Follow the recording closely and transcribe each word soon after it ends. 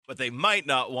but they might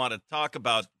not want to talk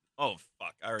about. Oh,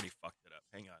 fuck. I already fucked it up.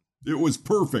 Hang on. It was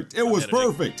perfect. It was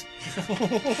perfect.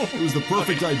 It was the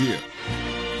perfect idea.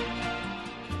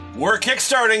 We're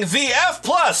kickstarting the F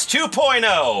Plus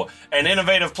 2.0, an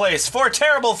innovative place for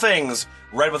terrible things,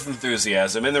 read with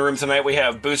enthusiasm. In the room tonight, we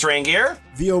have Boots Rangier,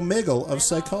 the Omegle of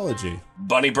psychology,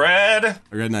 Bunny Bread.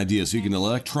 I got an idea, so you can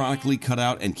electronically cut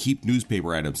out and keep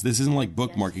newspaper items. This isn't like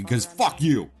bookmarking, because fuck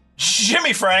you.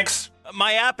 Jimmy Franks.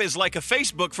 My app is like a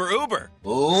Facebook for Uber.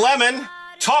 Lemon.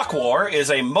 Talk War is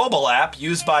a mobile app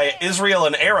used by Israel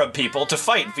and Arab people to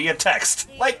fight via text,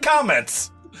 like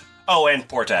comments. Oh, and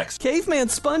poor text. Caveman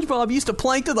SpongeBob used to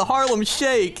plank to the Harlem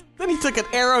Shake. Then he took an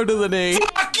arrow to the knee.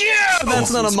 Fuck you!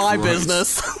 That's none of my Christ.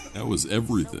 business. That was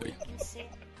everything.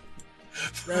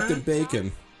 wrapped in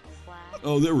bacon.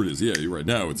 Oh, there it is. Yeah, you're right.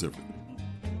 Now it's everything.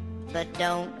 But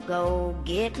don't go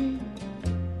getting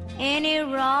any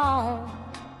wrong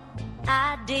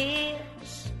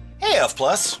ideas. Hey, F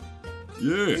Plus.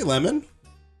 Yeah. Hey, Lemon.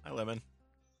 Hi, Lemon.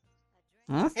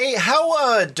 Hey,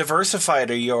 how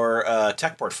diversified are your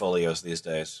tech portfolios these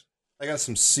days? I got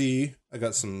some C. I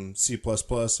got some C++.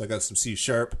 I got some C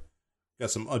Sharp. Got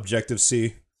some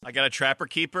Objective-C. I got a Trapper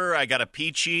Keeper. I got a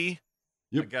Peachy.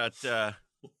 Yep. I got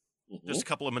just a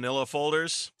couple of manila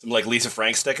folders. Some like Lisa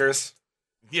Frank stickers?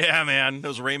 Yeah, man.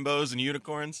 Those rainbows and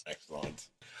unicorns. Excellent.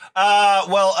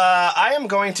 I am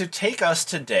going to take us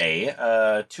today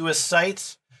to a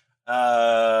site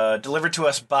delivered to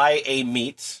us by a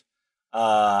meet,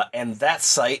 and that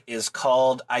site is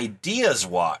called Ideas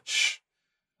Watch.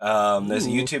 There's a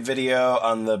YouTube video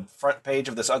on the front page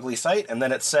of this ugly site, and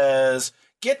then it says,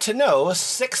 get to know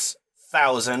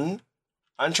 6,000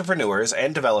 entrepreneurs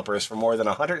and developers from more than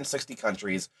 160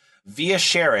 countries via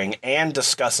sharing and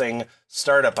discussing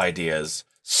startup ideas.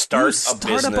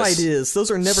 Startup ideas.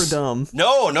 Those are never dumb.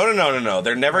 No.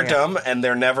 They're never dumb, and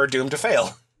they're never doomed to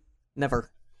fail. Never.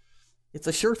 It's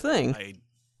a sure thing.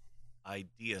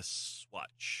 Idea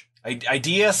Swatch.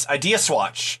 Idea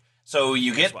Swatch. So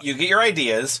you get your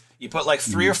ideas. You put like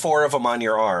 3 or 4 of them on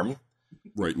your arm.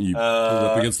 Right, and you put it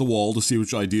up against the wall to see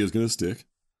which idea is going to stick.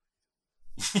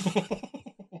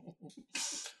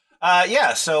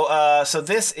 So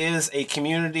this is a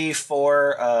community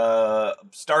for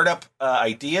startup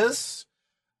ideas,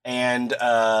 and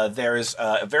there's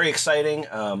very exciting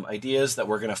ideas that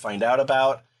we're going to find out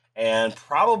about and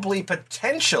probably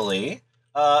potentially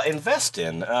invest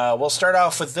in. We'll start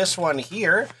off with this one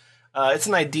here. It's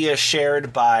an idea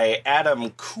shared by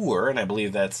Adam Koor, and I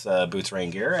believe that's Boots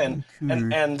Rangier. And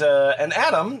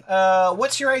Adam,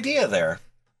 what's your idea there?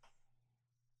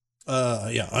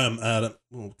 I'm Adam.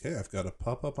 Okay, I've got a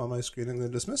pop-up on my screen and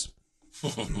then dismiss.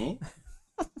 I'm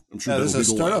sure This is a that'll be the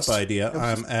startup last. idea.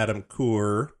 I'm Adam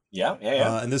Koor. Yeah.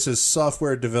 And this is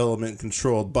software development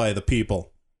controlled by the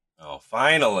people. Oh,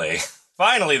 finally,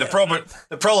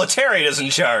 the proletariat is in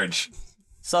charge.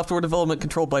 Software development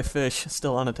controlled by fish.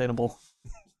 Still unattainable.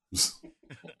 Yeah,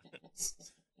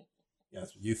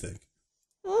 that's what you think.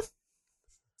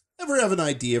 Ever have an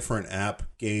idea for an app,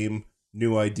 game,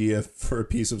 new idea for a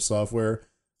piece of software,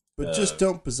 but just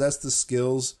don't possess the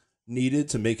skills needed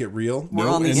to make it real? We're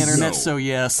No on the and internet, no. so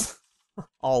yes.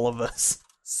 All of us.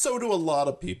 So do a lot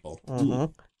of people.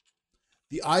 Mm-hmm.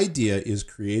 The idea is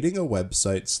creating a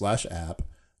website/app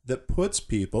that puts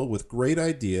people with great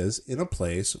ideas in a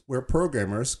place where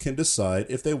programmers can decide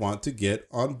if they want to get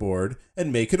on board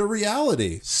and make it a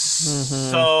reality.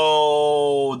 So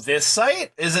this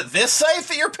site? Is it this site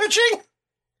that you're pitching?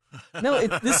 No,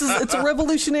 it's a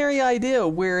revolutionary idea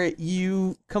where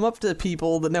you come up to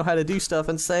people that know how to do stuff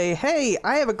and say, "Hey,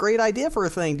 I have a great idea for a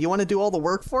thing. Do you want to do all the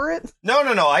work for it?" No.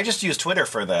 I just use Twitter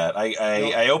for that.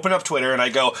 I open up Twitter and I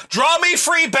go, draw me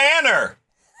free banner!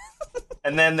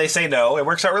 And then they say no. It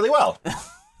works out really well.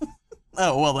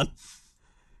 Oh, well then.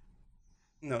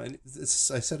 No, and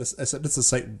I said it's a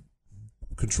site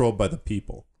controlled by the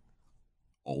people.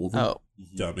 All of them? Oh.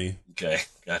 Dummy. Okay,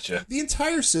 gotcha. The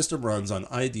entire system runs on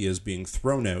ideas being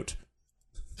thrown out.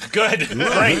 Good.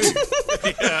 Great.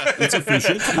 It's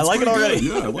efficient. I like it already.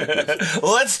 Yeah, I like it.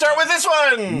 Let's start with this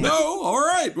one. No, all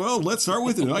right. Well, let's start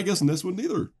with it. I guess in this one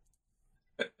neither.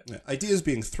 Ideas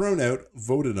being thrown out,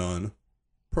 voted on.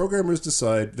 Programmers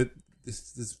decide that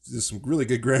there's some really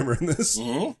good grammar in this.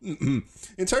 Mm-hmm.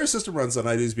 Entire system runs on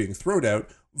ideas being thrown out,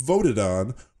 voted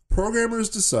on. Programmers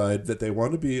decide that they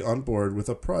want to be on board with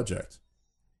a project.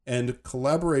 And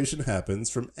collaboration happens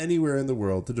from anywhere in the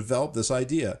world to develop this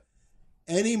idea.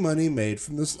 Any money made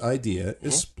from this idea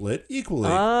is split equally.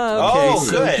 Okay, Oh,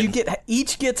 so good.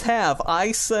 each gets half.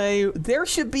 I say there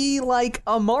should be like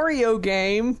a Mario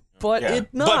game, but Yeah.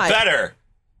 it not. But better.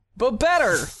 but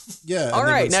better. Yeah. All and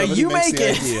then right, when now somebody you makes make the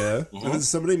it. Idea, and then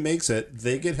somebody makes it,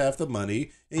 they get half the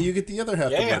money, and you get the other half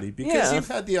the Yeah. money because Yeah. you've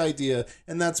had the idea,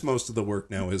 and that's most of the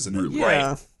work now, isn't it?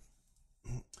 Yeah.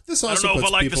 This I also don't know if I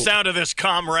puts like people. the sound of this,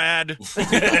 comrade.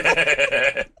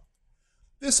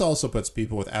 This also puts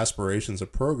people with aspirations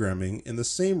of programming in the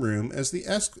same room as the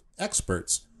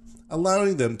experts,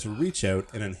 allowing them to reach out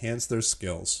and enhance their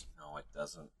skills. No, it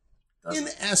doesn't. In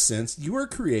essence, you are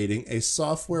creating a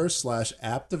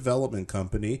software/app development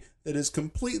company that is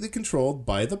completely controlled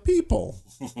by the people.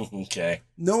 Okay.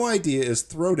 No idea is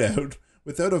thrown out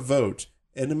without a vote,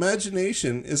 and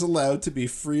imagination is allowed to be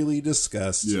freely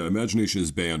discussed. Yeah, imagination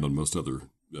is banned on most other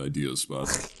ideas,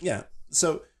 but Yeah.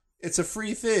 So it's a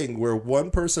free thing where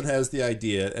one person has the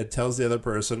idea and tells the other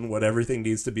person what everything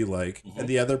needs to be like, and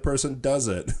the other person does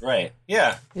it. Right.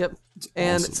 Yeah. Yep.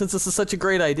 And awesome. since this is such a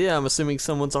great idea, I'm assuming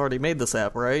someone's already made this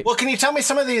app, right? Well, can you tell me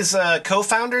some of these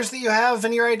co-founders that you have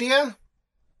in your idea?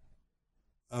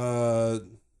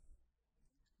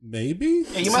 Maybe?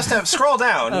 Yeah, you must have. Scroll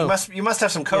down. Oh. You must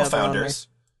have some they're on co-founders.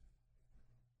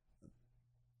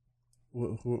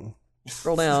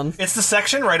 Scroll down. It's the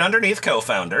section right underneath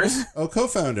co-founders. Oh,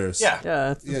 co-founders. Yeah.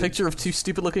 Yeah, it's a Yeah. picture of two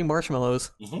stupid-looking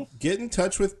marshmallows. Get in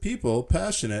touch with people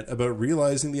passionate about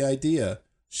realizing the idea.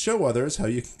 Show others how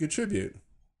you can contribute.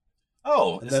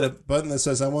 Oh, And is then a that, button that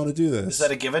says, I want to do this. is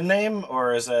that a given name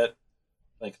or is that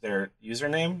like their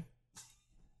username?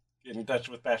 Get in touch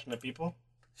with passionate people.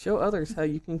 Show others how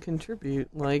you can contribute,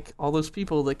 like all those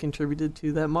people that contributed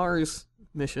to that Mars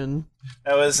mission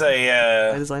That was by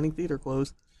a. designing theater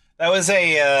clothes. That was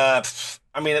a.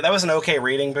 I mean, that was an okay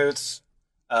reading, Boots.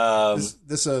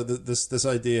 This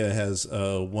idea has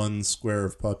 1 square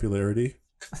of popularity.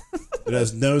 It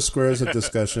has no squares of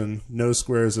discussion, no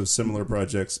squares of similar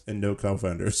projects, and no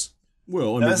co-founders.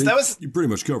 well, I That mean, was- you pretty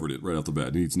much covered it right off the bat.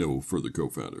 It needs no further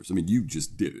co-founders. I mean, you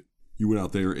just did it. You went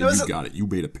out there and was you a- got it. You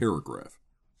made a paragraph.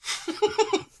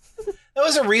 That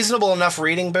was a reasonable enough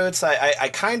reading, Boots. I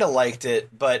kind of liked it,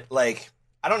 but like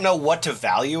I don't know what to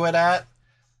value it at.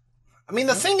 I mean,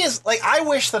 the thing is, like, I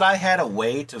wish that I had a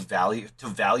way to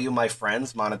value my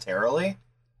friends monetarily.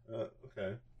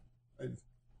 Okay.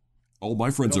 All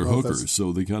my friends I are don't know if hookers, that's-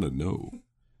 so they kind of know.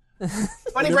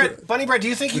 Bunny Bread, do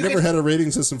you think We you never could, had a rating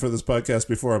system for this podcast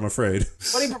before, I'm afraid.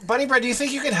 Bunny Bread, do you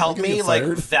think you could help gonna me get like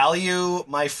fired? value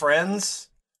my friends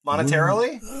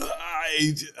monetarily?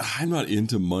 I'm not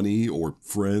into money or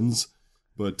friends,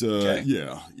 but Okay.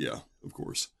 yeah, of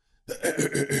course.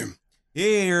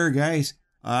 Hey there, guys.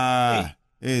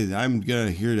 Hey, I'm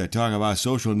here to talk about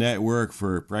social network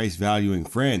for price valuing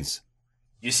friends.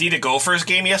 You see the Gophers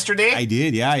game yesterday? I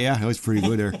did, yeah. It was pretty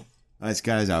good there. This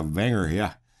guy's a banger,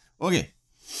 yeah. Okay.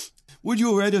 Would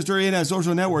you register in a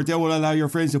social network that will allow your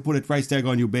friends to put a price tag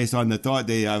on you based on the thought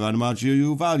they have on how much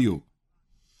you value?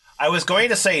 I was going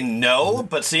to say no,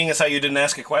 but seeing as how you didn't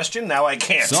ask a question, now I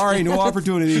can't. Sorry, no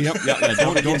opportunity. Yep,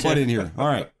 don't butt in here. All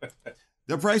right.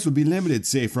 The price would be limited,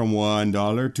 say, from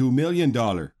 $1 to $1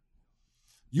 million.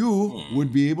 You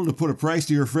would be able to put a price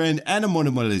to your friend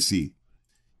anonymously.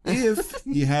 If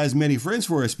he has many friends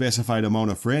for a specified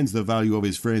amount of friends, the value of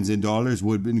his friends in dollars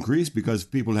would increase because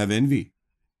people have envy.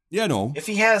 Yeah, no. If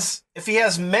he has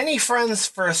many friends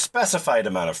for a specified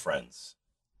amount of friends.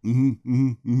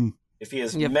 If he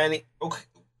has Yep. many, okay.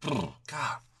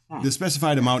 God. The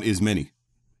specified amount is many.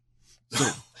 So,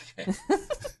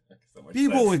 So much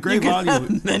people sense. with great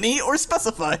value. Many or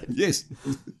specified. Yes.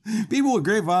 People with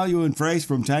great value and price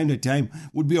from time to time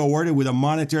would be awarded with a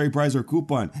monetary prize or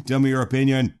coupon. Tell me your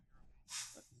opinion.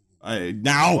 I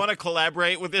Now. want to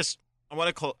collaborate with this. I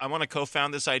want to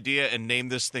co-found this idea and name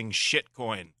this thing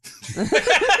Shitcoin.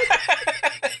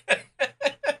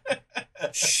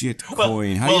 Shit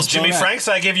coin. How do Well, you spell Jimmy that? Franks,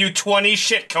 I give you 20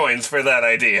 shit coins for that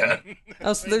idea.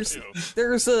 So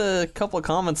there's a couple of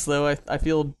comments though. I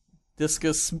feel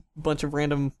discus bunch of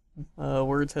random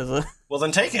words has a Well,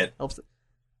 then take it. helps.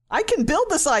 I can build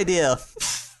this idea.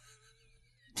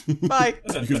 Bye.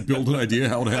 You can build an idea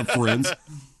how to have friends.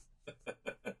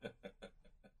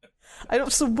 I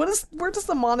don't. So where does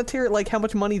the monetary, like how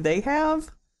much money they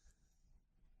have,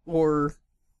 or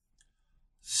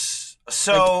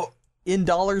So, in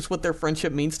dollars what their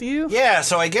friendship means to you? yeah,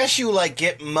 so I guess you like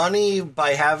get money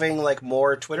by having like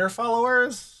more Twitter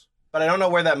followers, but I don't know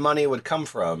where that money would come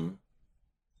from.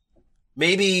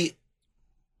 Maybe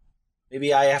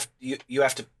I have you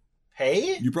have to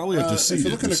pay? You probably have to see if you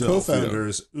it look at the yourself.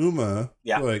 co-founders, Uma,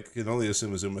 Yeah. who I can only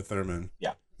assume is Uma Thurman,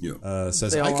 Yeah.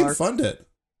 says, They I all can are. fund it.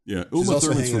 Yeah. She's Uma also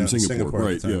Thurman's hanging from out in Singapore,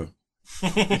 right? Singapore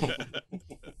at Yeah.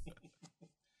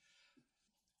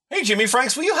 Hey, Jimmy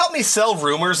Franks, will you help me sell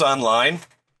rumors online?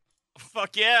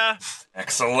 Fuck yeah.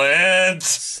 Excellent.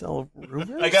 Sell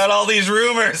rumors? I got all these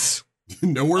rumors.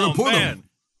 Nowhere to put them. man.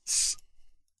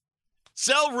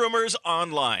 Sell rumors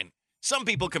online. Some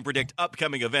people can predict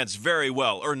upcoming events very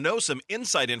well or know some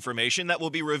inside information that will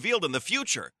be revealed in the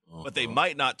future, but they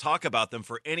might not talk about them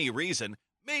for any reason,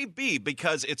 maybe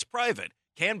because it's private,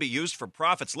 can be used for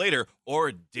profits later,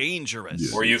 or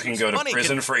dangerous. Or you can go to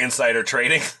prison for insider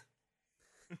trading.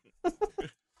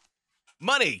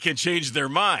 Money can change their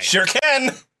mind. Sure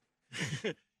can.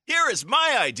 Here is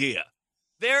my idea.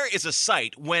 There is a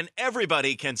site when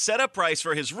everybody can set a price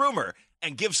for his rumor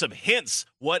and give some hints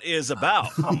what is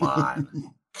about. Come on.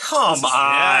 Come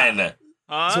on.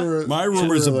 Huh? My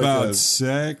rumor's Like about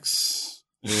sex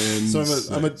and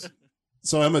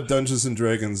So I'm a Dungeons and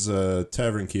Dragons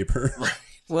tavern keeper.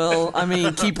 Well, I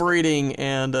mean, keep reading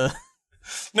and No.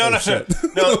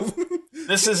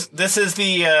 This is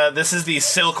the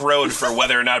Silk Road for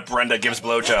whether or not Brenda gives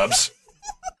blowjobs.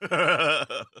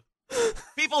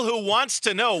 People who wants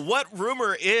to know what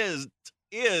rumor is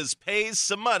pays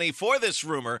some money for this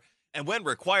rumor, and when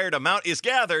required amount is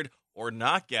gathered or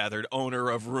not gathered, owner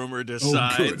of rumor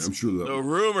decides. Oh, good. I'm sure that. The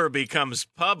rumor becomes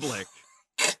public.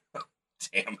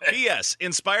 Damn it. P.S.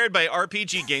 Inspired by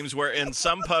RPG games where in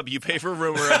some pub you pay for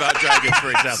rumor about dragons,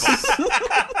 for example.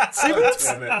 see,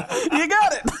 you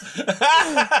got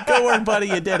it. Go work, buddy.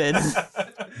 You did it.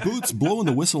 Boots blowing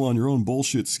the whistle on your own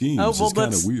bullshit schemes Oh, well, is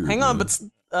kind that's of weird. hang on, man.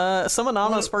 but some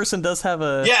anonymous person does have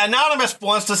a. Yeah, Anonymous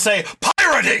wants to say,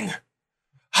 pirating!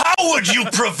 How would you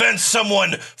prevent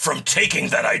someone from taking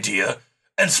that idea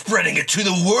and spreading it to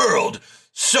the world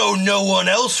so no one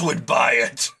else would buy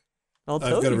it? I've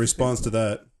got a response to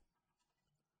that.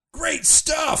 Great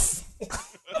stuff!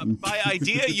 By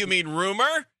idea, you mean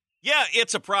rumor? Yeah,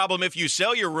 it's a problem if you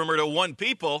sell your rumor to one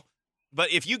people, but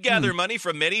if you gather money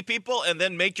from many people and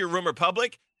then make your rumor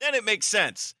public, then it makes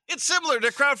sense. It's similar to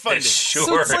crowdfunding.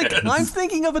 So it's like, I'm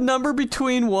thinking of a number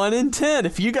between 1 and 10.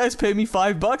 If you guys pay me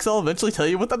 $5, I'll eventually tell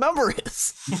you what the number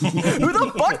is. Who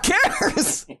the fuck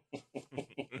cares?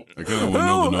 I kind of want to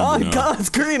know the number On now. God's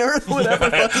green earth, whatever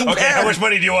fucking Okay, cares. how much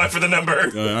money do you want for the number?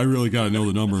 I really got to know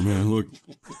the number, man. Look.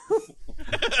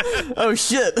 Oh,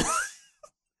 shit.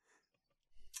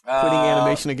 Quitting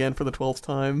animation again for the 12th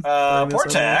time.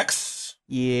 Portax,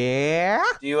 Yeah?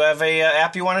 do you have a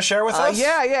app you want to share with us?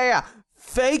 Yeah.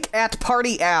 Fake at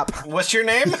party app. What's your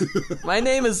name? My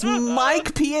name is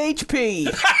Mike PHP.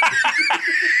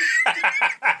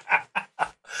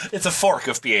 It's a fork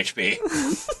of PHP.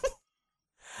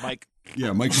 Mike,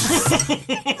 Yeah, Mike.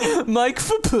 Mike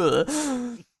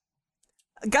FP.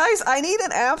 Guys, I need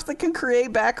an app that can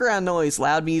create background noise,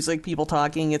 loud music, people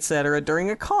talking, etc. during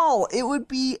a call. It would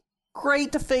be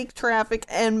great to fake traffic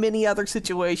and many other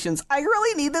situations. I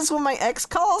really need this when my ex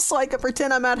calls so I can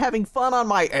pretend I'm out having fun on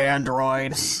my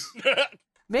Android.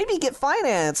 Maybe get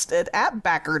financed at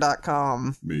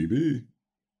appbacker.com. Maybe.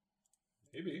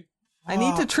 I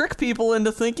need to trick people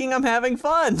into thinking I'm having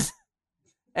fun.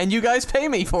 And you guys pay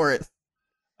me for it.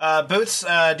 Boots,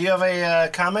 do you have a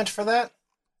comment for that?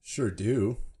 Sure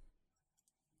do.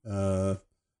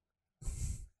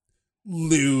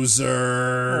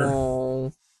 Loser.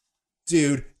 Oh.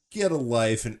 Dude, get a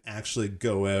life and actually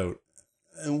go out.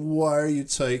 And why are you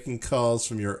taking calls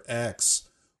from your ex?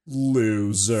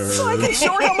 Loser. So I can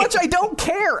show her how much I don't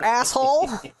care, asshole.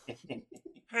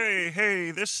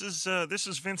 Hey, this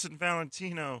is Vincent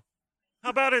Valentino. How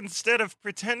about instead of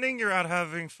pretending you're out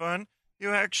having fun,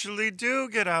 you actually do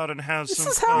get out and have This some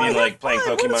is fun? how I mean, have like playing fun.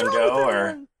 What is Pokemon wrong Go, with or-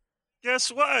 everyone?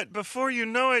 Guess what? Before you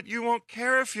know it, you won't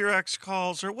care if your ex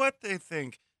calls or what they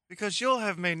think, because you'll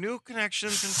have made new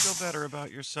connections and feel better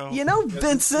about yourself. You know,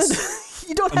 Vincent,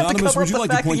 you don't have to Anonymous, cover would up you the like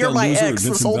to fact that point you're out my loser at ex this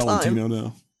Vincent whole Valentino time.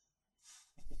 now?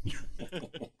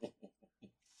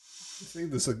 Saying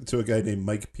this to a guy named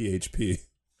Mike PHP.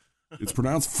 It's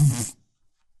pronounced.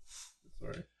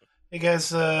 Sorry. Hey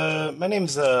guys, my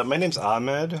name's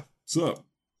Ahmed. What's up?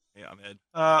 Hey, Ahmed.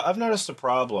 I've noticed a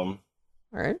problem.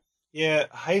 All right. Yeah,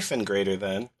 hyphen greater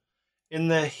than. In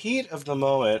the heat of the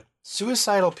moment,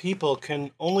 suicidal people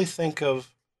can only think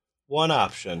of one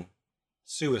option: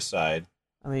 suicide.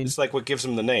 I mean, It's like what gives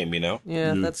them the name, you know?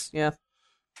 yeah, that's, yeah.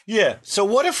 Yeah. So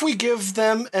what if we give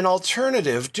them an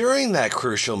alternative during that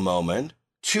crucial moment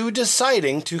to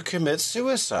deciding to commit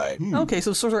suicide? Okay,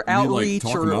 so sort of You mean, like, outreach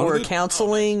talk them out or of it?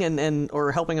 counseling and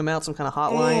or helping them out some kind of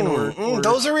hotline or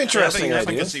those are interesting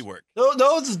Having ideas. efficacy work.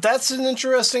 That's an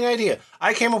interesting idea.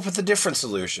 I came up with a different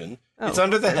solution. It's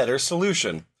under the header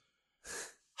solution.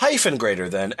 Hyphen greater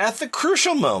than. At the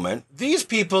crucial moment, these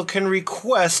people can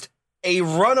request a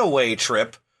runaway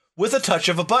trip with a touch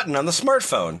of a button on the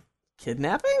smartphone.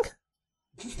 kidnapping?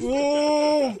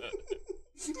 Mm.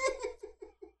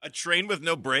 A train with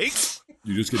no brakes?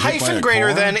 You just get hit by Hyphen a greater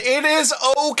car? than, it is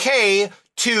okay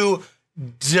to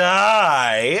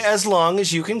die as long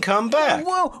as you can come back.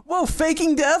 Whoa,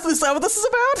 faking death? Is that what this is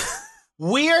about?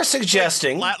 We are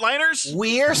suggesting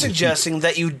Flatliners?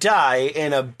 that you die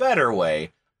in a better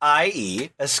way, i.e.,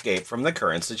 escape from the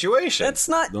current situation. That's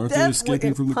not Aren't they death.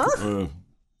 escaping from the... Huh?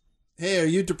 Hey, are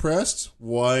you depressed?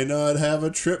 Why not have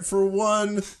a trip for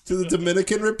one to the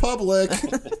Dominican Republic?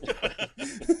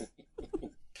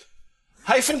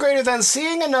 Hyphen greater than,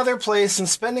 seeing another place and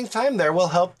spending time there will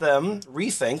help them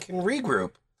rethink and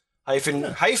regroup.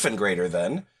 Hyphen greater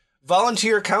than,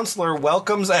 volunteer counselor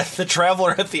welcomes at the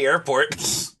traveler at the airport.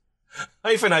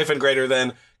 hyphen greater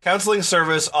than, counseling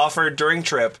service offered during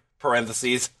trip,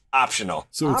 parentheses, optional.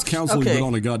 So it's counseling, okay. but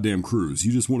on a goddamn cruise.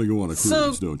 You just want to go on a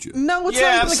cruise, don't you? No, it's Yeah,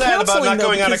 not I'm even the sad about counseling, not though,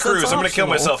 going on a because cruise. that's I'm going to kill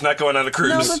optional. myself not going on a cruise.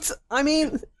 No, that's, I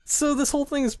mean, so this whole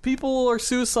thing is people are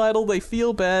suicidal, they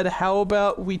feel bad. How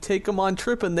about we take them on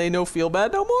trip and they no feel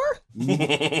bad no more?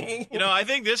 You know, I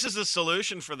think this is the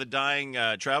solution for the dying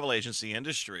travel agency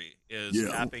industry, is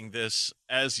Yeah. tapping this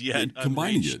as yet And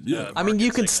combining unreached, it, yeah. I mean, you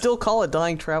market can segment. still call it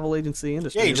dying travel agency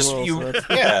industry. Yeah, you as just well, so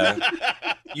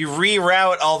that's- you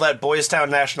reroute all that Boys Town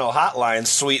National Hotline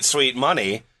sweet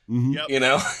money, Yep. you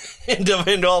know,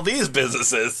 into all these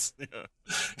businesses.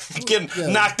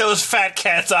 Knock those fat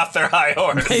cats off their high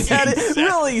horse. They've had it,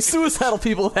 really, suicidal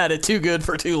people have had it too good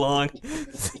for too long.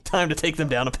 Time to take them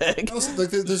down a peg. Also,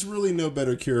 like, there's really no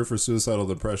better cure for suicidal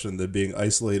depression than being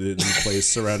isolated in a place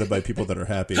surrounded by people that are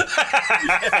happy.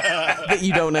 That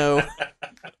you don't know.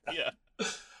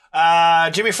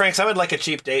 Jimmy Franks, I would like a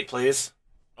cheap date, please.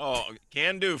 Oh,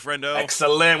 can do, friendo.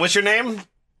 Excellent. What's your name?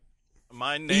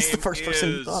 My name He's the first person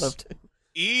you is thought of, too.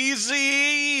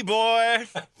 Easy Boy.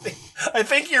 I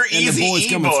think you're And the Easy boy's E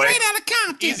coming Boy. straight out of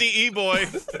Compton. Easy E Boy.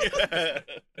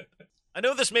 I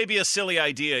know this may be a silly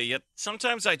idea, yet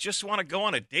sometimes I just want to go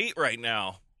on a date right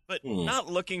now. But not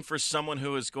looking for someone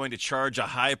who is going to charge a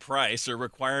high price or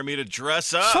require me to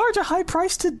dress up. Charge a high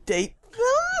price to date them?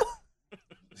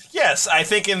 Yes, I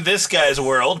think in this guy's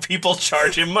world, people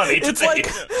charge him money to It's date.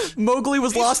 like Mowgli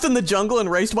was lost in the jungle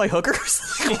and raised by hookers.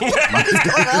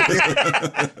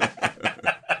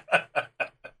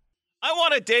 I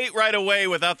want a date right away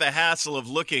without the hassle of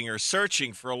looking or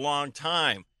searching for a long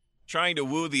time, trying to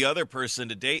woo the other person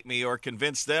to date me or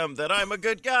convince them that I'm a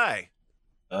good guy.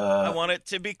 I want it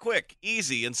to be quick,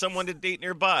 easy, and someone to date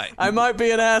nearby. I might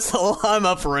be an asshole. I'm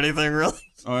up for anything, really.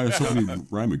 Oh, I have something to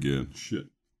rhyme again. Shit.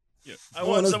 Yeah. I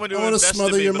want someone to I want to invest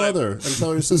smother in me, your but I- mother and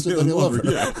tell your sister that you love her.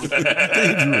 Yeah.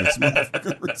 Dangerous,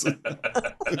 motherfuckers.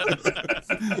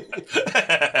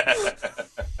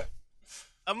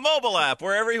 A mobile app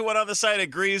where everyone on the site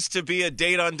agrees to be a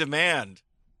date on demand.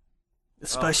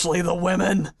 Especially the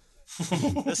women.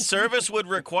 The service would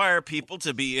require people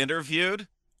to be interviewed.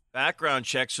 Background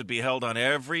checks would be held on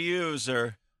every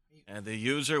user, and the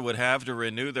user would have to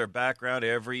renew their background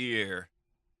every year.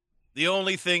 The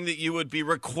only thing that you would be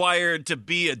required to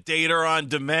be a dater on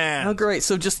demand. Oh, great.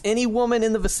 So just any woman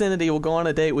in the vicinity will go on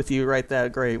a date with you, right?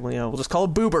 That great. Well, we'll just call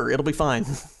it Boober. It'll be fine.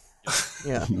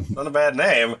 Yeah. Not a bad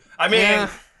name. I mean, Yeah.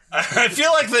 I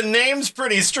feel like the name's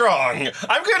pretty strong.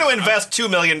 I'm going to invest $2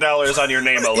 million on your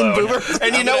name alone. Boober?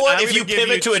 And you I'm know gonna- what? I'm If you gonna give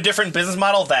pivot you- to a different business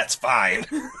model, that's fine.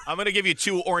 I'm going to give you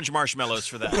 2 orange marshmallows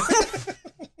for that.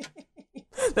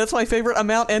 That's my favorite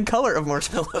amount and color of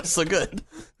marshmallows. So good.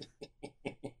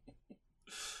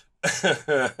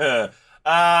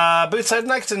 Boots, I'd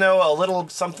like to know a little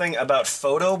something about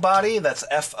Photobody. That's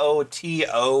Photobody.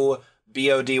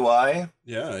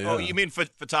 Yeah, yeah. Oh, you mean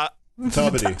Photobody.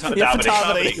 Yeah,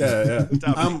 Photobody. Yeah,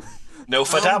 yeah. I'm No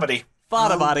Photobody.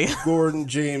 Fada body. Gordon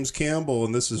James Campbell,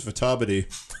 and this is Photobody.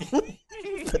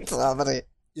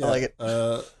 Yeah. I like it.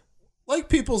 Like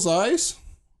people's eyes?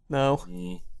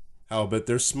 No, How about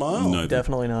their smile? Neither.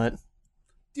 definitely not.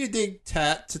 Do you dig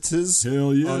tat-tats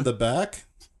Hell yeah. on the back?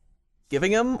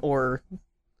 Giving them or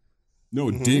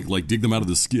No, dig them out of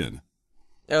the skin.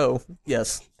 oh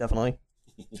yes, definitely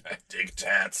Dig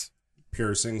tats.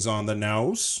 Piercings on the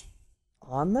nose?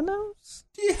 on the nose.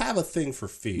 Do you have a thing for My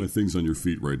feet? thing's on your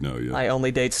feet right now, yeah. I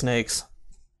only date snakes.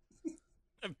 I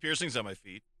have piercings on my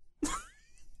feet.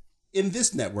 In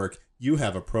this network, you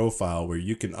have a profile where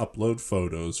you can upload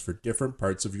photos for different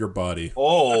parts of your body.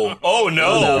 Oh no.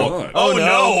 God. Oh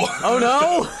no. Oh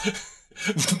no!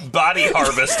 It's gonna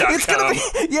Bodyharvest.com.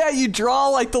 be yeah. You draw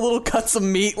like the little cuts of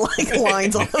meat like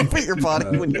lines all over your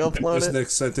body when you upload This it.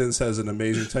 next sentence has an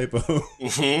amazing typo.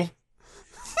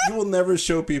 You will never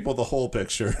show people the whole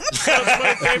picture. That's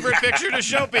my favorite picture to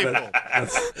show people.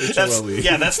 That's, H-O-L-E.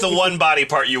 yeah, that's the one body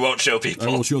part you won't show I people.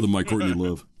 won't show them my Courtney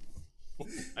love.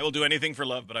 I will do anything for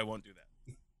love, but I won't do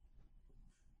that.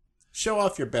 Show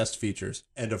off your best features,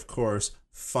 and of course,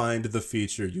 find the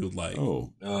feature you like.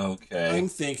 Oh, Okay. I'm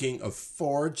thinking of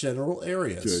 4 general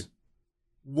areas. okay.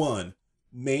 1.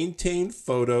 Maintain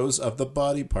photos of the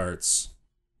body parts.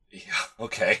 Yeah,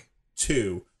 okay.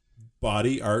 2.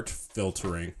 Body art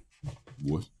filtering.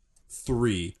 What?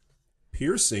 3.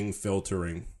 Piercing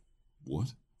filtering.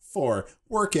 What? 4.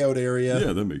 Workout area.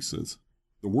 Yeah, that makes sense.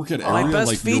 The workout area, My best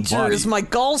like your feature body. is my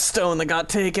gallstone that got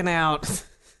taken out.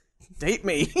 Date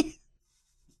me.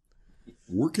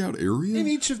 Workout area? In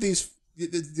each of these,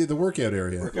 the workout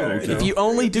area. okay. If you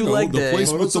only do leg the day. place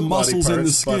with Photos the of body muscles in the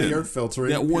parts, body skin. art filtering.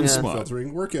 That one piercing spot.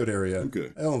 filtering. Workout area.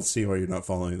 Okay. I don't see why you're not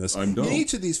following this. I'm dumb. In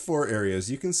each of these 4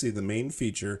 areas, you can see the main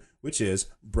feature, which is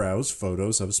browse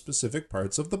photos of specific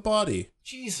parts of the body.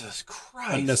 Jesus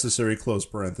Christ. Unnecessary close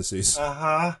parentheses.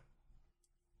 Uh-huh.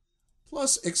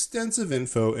 Plus extensive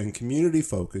info and community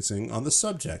focusing on the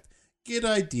subject. Get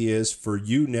ideas for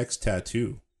you next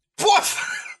tattoo. What?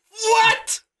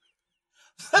 What?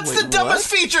 That's Wait, the dumbest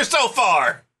feature so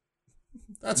far.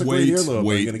 That's a Wait, great earlobe.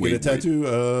 wait, I'm going to wait, get a tattoo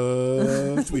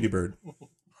of Tweety Bird.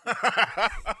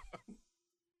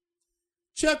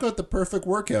 Check out the perfect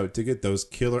workout to get those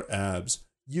killer abs.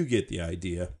 You get the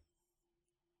idea.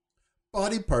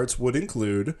 Body parts would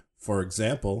include, for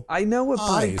example, I know what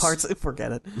body Eyes. parts.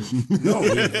 Forget it. no,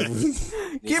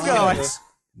 Keep going. eyes,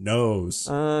 nose,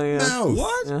 Oh yeah. mouth,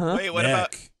 What? Uh-huh. Wait, what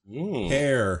about Mm.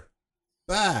 hair,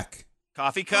 back,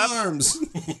 coffee cup? arms,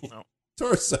 No.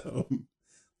 torso,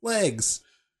 legs,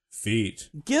 feet.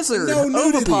 Gizzard, No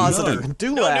nudity. ovipositor, None.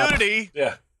 dewlap. No nudity.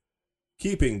 Yeah.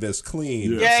 Keeping this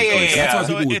clean. Yeah, yeah, That's yeah. why So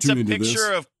people would it's a tune into this.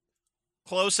 picture of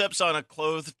close-ups on a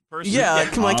clothed person. Yeah,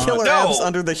 my killer no. abs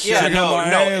under the Yeah, shirt. Check out my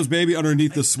no. ass, baby,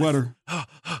 underneath the sweater.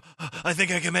 I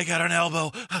think I can make out an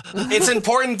elbow. It's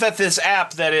important that this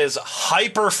app that is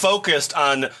hyper-focused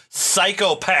on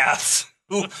psychopaths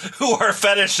who are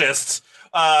fetishists,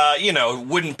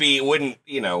 wouldn't,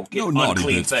 get No naughty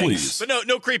unclean bits, things. please. But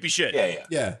no creepy shit. Yeah, yeah.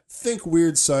 Yeah, think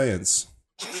weird science.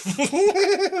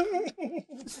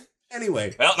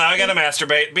 Anyway, Well, now I gotta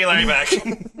masturbate. Be right back.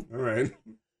 all right.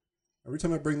 Every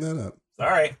time I bring that up,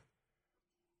 Sorry.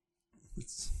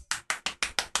 it's...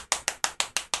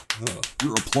 Oh.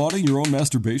 You're applauding your own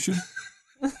masturbation?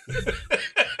 Hey, good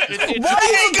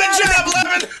job,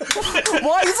 Lemon!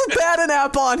 Why isn't that an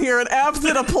app on here? An app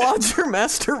that applauds your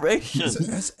masturbation.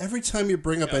 Every time you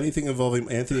bring up anything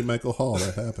involving Anthony Michael Hall,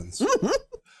 that happens.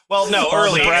 Well, no,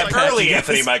 early Brad Pitt.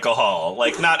 Anthony Michael Hall.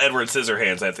 Like, not Edward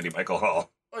Scissorhands Anthony Michael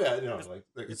Hall. Oh yeah, no, like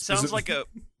It sounds like a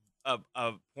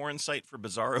porn site for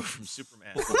Bizarro from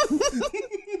Superman.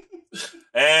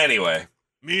 Anyway.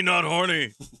 Me not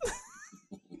horny.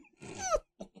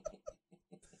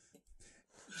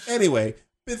 Anyway,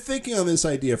 been thinking on this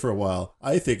idea for a while.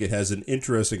 I think it has an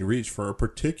interesting reach for a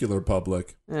particular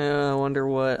public. Yeah, I wonder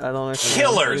what. I don't know.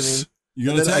 Killers! You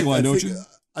got a And then tagline, don't think, you?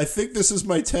 I think this is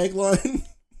my tagline.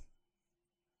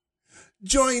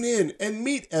 Join in and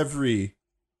meet everybody.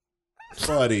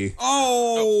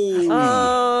 Oh!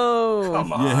 Oh,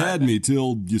 Come on. You had me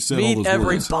till you said all meet those words.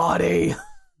 everybody.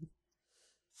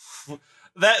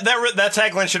 That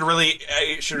tagline should really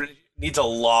needs a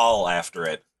lull after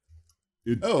it.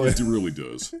 It Oh. really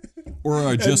does.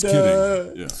 Or just And,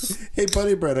 kidding. Yeah. Hey,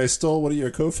 Buddy Bread, I stole one of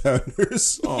your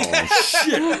co-founders. Oh,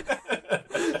 shit.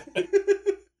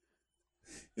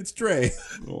 It's Dre.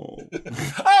 Oh.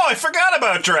 Oh, I forgot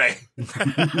about Dre.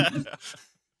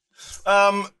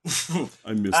 I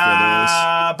missed that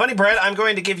ass. Bunny Bread, I'm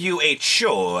going to give you a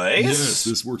choice. Yes,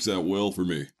 this works out well for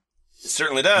me. It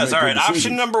certainly does. Right, All good right, option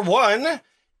decision. number 1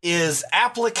 is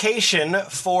application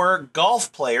for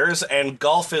golf players, and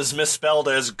golf is misspelled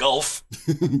as golf.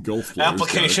 Golf players.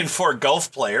 Application for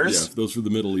golf got it. Yeah, players. those for the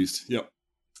Middle East. Yep.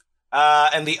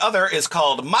 And the other is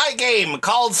called My Game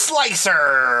Called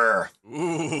Slicer.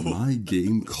 My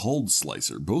game called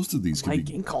Slicer. Both of these can My be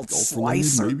game called golf-related,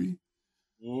 Slicer. maybe.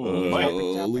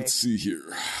 Let's see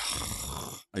here.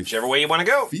 Whichever way you want to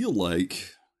go. Feel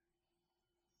like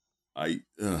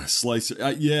Slicer.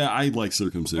 Yeah, I like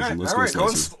circumcision. Let's go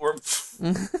Slicer.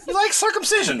 You like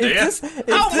circumcision, do you? If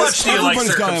How this- much do you like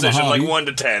everybody's gotta have a circumcision? Like hobby. 1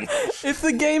 to 10. If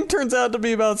the game turns out to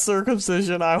be about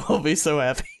circumcision, I will be so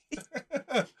happy.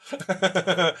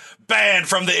 Banned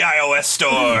from the iOS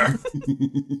store.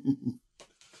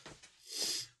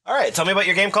 All right, tell me about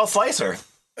your game called Slicer.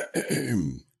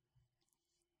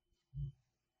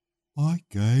 My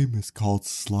game is called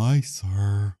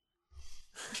Slicer.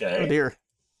 Oh Okay. dear.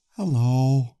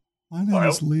 Hello, my name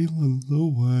is Leland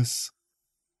Lewis.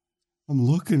 I'm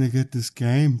looking to get this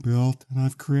game built, and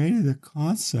I've created a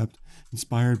concept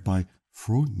inspired by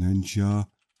Fruit Ninja,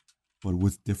 but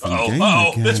with different game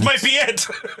mechanics. This might be it.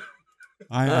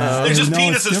 There's just no,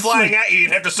 it's penises flying different. at you.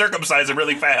 You'd have to circumcise them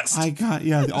really fast.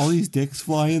 all these dicks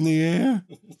fly in the air.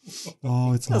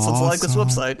 Oh, it's That's awesome. like this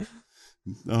website.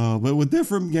 But with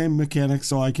different game mechanics,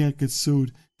 so I can't get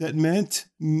sued. That meant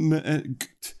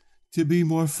to be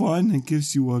more fun and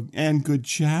gives you a good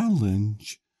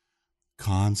challenge.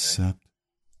 Concept.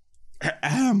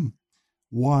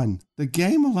 1. The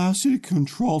game allows you to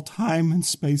control time and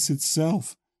space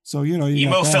itself. So, you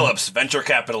Emo got that. Phillips, venture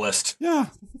capitalist. Yeah.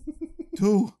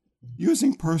 2.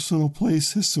 Using personal play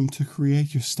system to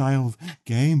create your style of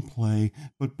gameplay,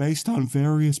 but based on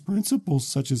various principles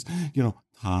such as,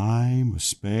 time or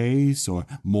space or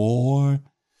more.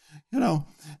 Oh,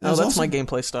 there's that's also- my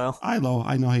gameplay style. I know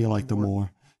how you like the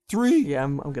more. 3. Yeah,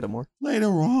 I'm good at more. Later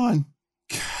on,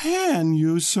 can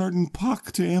use certain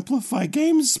puck to amplify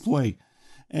gameplay.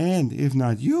 And if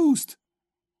not used,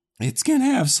 it's going to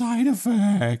have side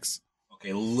effects.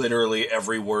 Okay, literally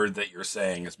every word that you're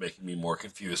saying is making me more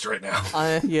confused right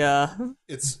now. Yeah.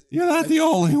 You're not the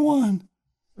only one.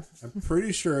 I'm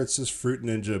pretty sure it's just Fruit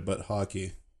Ninja, but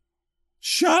hockey.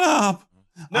 Shut up.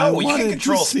 No, you wanted can to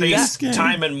control see space, this game.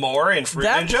 time, and more in Fruit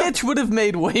That Ninja. pitch would have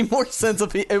made way more sense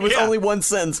if it was Yeah. only one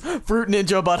sentence. Fruit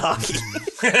Ninja but hockey.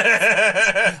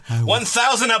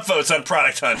 1,000 upvotes on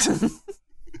Product Hunt.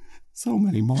 So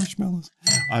many marshmallows.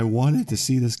 I wanted to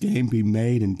see this game be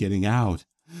made and getting out.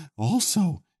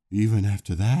 Also, even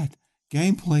after that,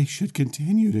 gameplay should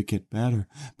continue to get better,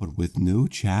 but with new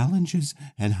challenges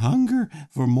and hunger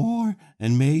for more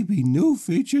and maybe new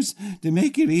features to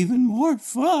make it even more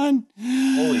fun.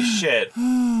 Holy shit.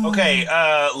 Okay,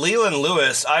 Leland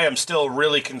Lewis, I am still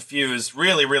really confused.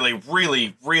 Really, really,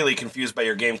 really, really confused by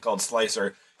your game called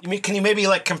Slicer. Can you maybe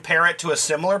compare it to a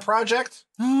similar project?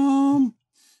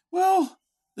 Well,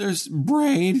 there's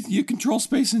Braid. You control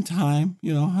space and time.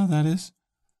 You know how that is.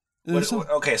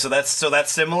 Okay, so that's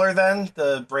similar then?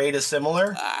 The Braid is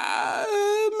similar?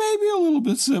 Maybe a little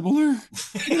bit similar.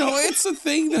 It's a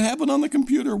thing that happened on the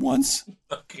computer once.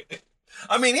 Okay.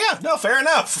 I mean, yeah, no, fair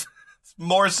enough. It's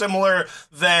more similar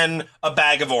than a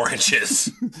bag of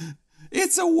oranges.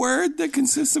 It's a word that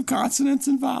consists of consonants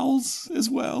and vowels as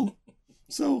well.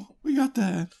 So we got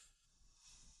that.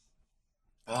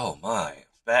 Oh my.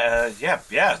 Yeah,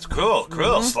 it's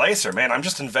cool. Slicer, man. I'm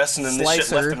just investing in this shit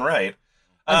Slicer. left and right.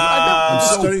 I'm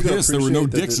so starting to pissed there were no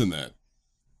appreciate that dicks in that.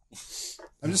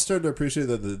 I'm just starting to appreciate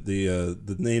that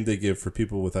the name they give for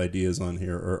people with ideas on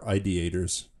here are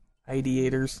ideators.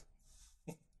 Ideators.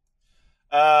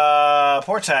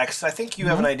 Portax, I think you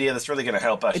have an idea that's really going to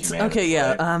help us. It's humanity, okay,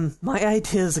 yeah. right? My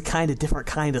idea is a kind of different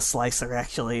kind of slicer,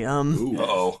 actually.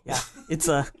 Uh-oh. Yeah, it's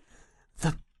the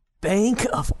Bank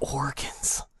of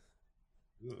Organs.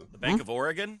 The Bank of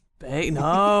Oregon?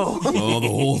 No, Oh, the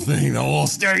whole thing, the whole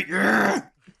state. Yeah.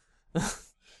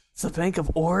 it's the Bank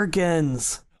of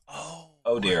Organs.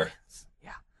 Oh dear.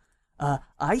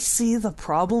 I see the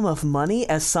problem of money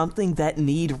as something that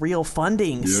need real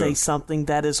funding. Yeah. Say something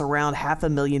that is around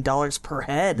 $500,000 per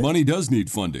head. Money does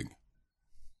need funding.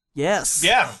 Yes.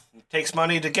 Yeah, it takes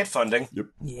money to get funding.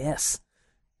 Yes.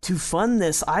 To fund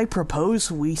this, I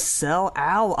propose we sell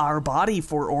Al our body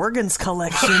for organs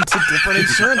collection to different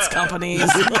insurance companies.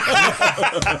 Hey,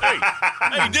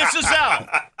 this is Al.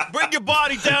 Bring your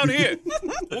body down here.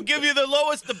 We'll give you the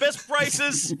lowest, the best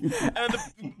prices, and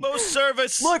the most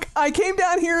service. Look, I came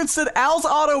down here and said Al's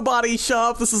Auto Body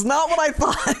Shop. This is not what I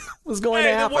thought was going Hey,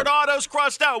 to the happen. word auto's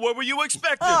crossed out. What were you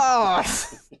expecting? Oh.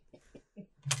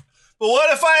 But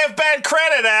what if I have bad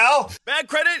credit, Al? Bad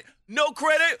credit? No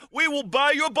credit? We will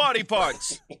buy your body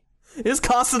parts. It's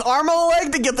cost an arm and a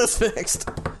leg to get this fixed.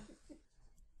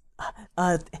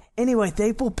 Anyway,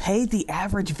 they will pay the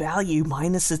average value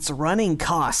minus its running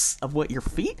costs of what your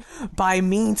feet by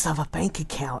means of a bank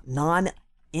account,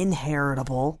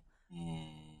 non-inheritable.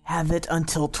 Have it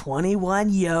until 21,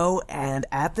 and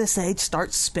at this age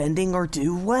start spending or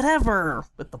do whatever.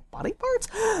 With the body parts,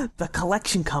 the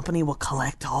collection company will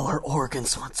collect all our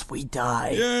organs once we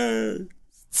die. Yeah.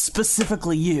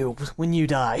 Specifically you, when you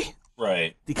die.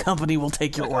 Right. The company will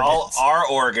take your organs. All our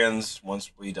organs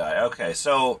once we die. Okay,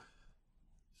 so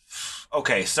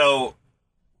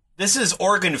this is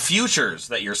organ futures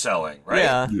that you're selling,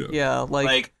 right? Yeah,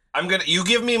 Like you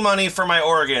give me money for my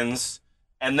organs,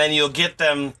 and then you'll get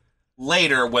them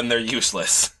later when they're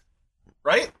useless,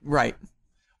 right? right.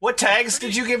 What tags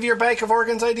did you give your bank of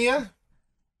organs idea?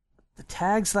 The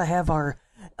tags that I have are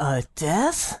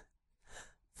death,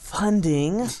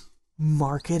 funding,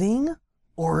 marketing,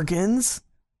 organs,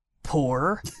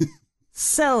 poor,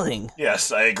 selling.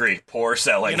 Yes, I agree. Poor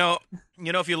selling. You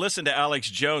know, if you listen to Alex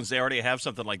Jones, they already have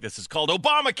something like this. It's called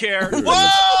Obamacare.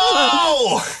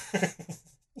 Whoa!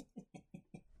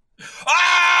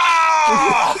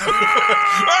 Ah!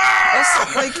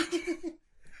 That's like,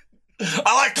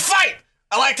 I like to fight.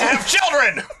 I like to have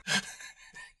children.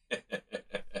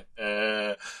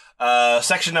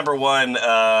 Section number 1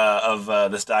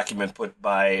 of this document put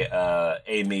by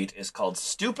A-Meat is called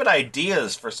Stupid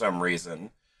Ideas for some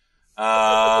reason.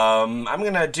 I'm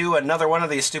going to do another one of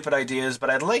these stupid ideas, but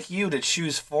I'd like you to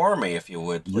choose for me, if you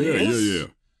would, please. Yeah.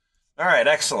 All right,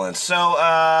 excellent. So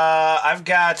I've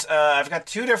got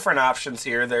 2 different options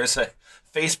here. There's a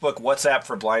Facebook WhatsApp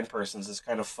for blind persons is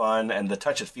kind of fun, and the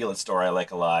Touch It Feel It store I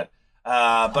like a lot.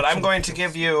 But I'm going to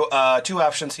give you 2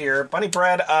 options here. Bunny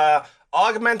Bread,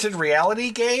 augmented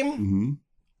reality game,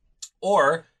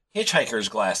 or hitchhiker's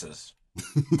glasses.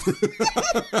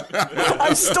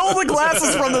 I stole the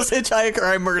glasses from this hitchhiker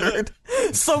I murdered.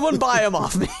 Someone buy them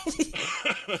off me.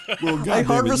 Well, I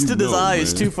harvested his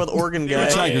eyes, too, for the organ guy.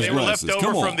 Hitchhiker's They were left glasses.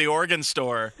 Come over on. from the organ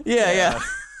store. Yeah.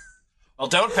 Well,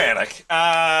 don't panic.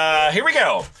 Here we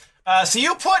go. So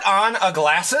you put on a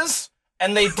glasses,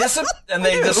 and they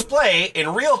display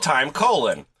in real time,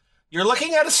 You're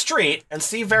looking at a street and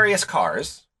see various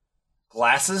cars.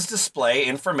 Glasses display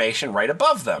information right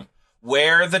above them,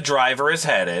 where the driver is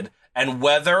headed, and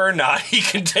whether or not he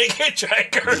can take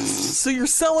hitchhikers. So you're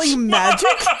selling magic?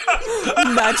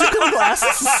 Magical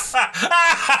glasses?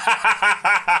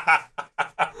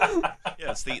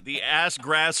 Yes, the ass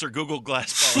grass or Google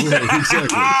Glass ball. Right,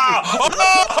 exactly.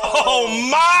 Oh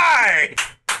my!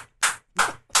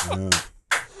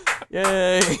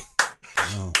 Yay.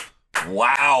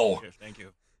 Wow. Here, thank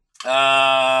you.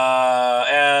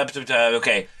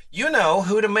 Okay. You know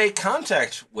who to make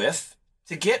contact with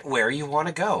to get where you want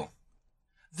to go.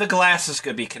 The glasses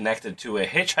could be connected to a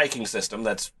hitchhiking system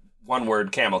that's one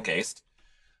word camel cased.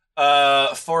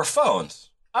 For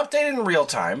phones, updated in real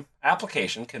time,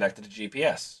 application connected to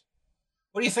GPS.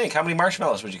 What do you think? How many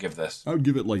marshmallows would you give this? I would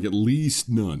give it like at least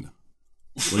none.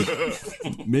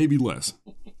 Like, maybe less.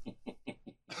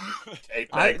 Okay,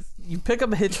 thanks. You pick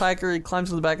up a hitchhiker, he climbs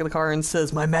to the back of the car and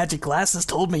says, "My magic glasses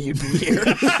told me you'd be here."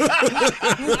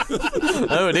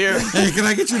 Oh, dear. Hey, can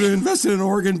I get you to invest in an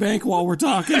organ bank while we're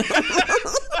talking?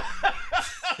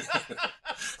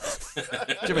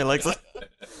 Jimmy likes it.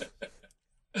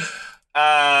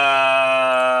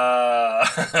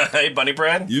 Hey, Bunny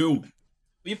Bread, You will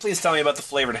you please tell me about the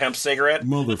flavored hemp cigarette?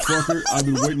 motherfucker. I've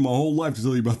been waiting my whole life to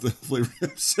tell you about the flavor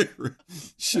of cigarette.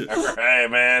 Shit. Hey,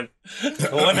 man. I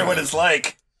wonder what it's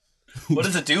like. What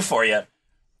does it do for you?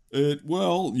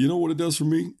 Well, you know what it does for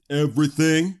me?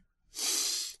 Everything.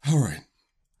 All right.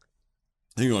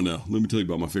 Hang on now. Let me tell you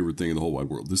about my favorite thing in the whole wide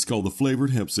world. This is called the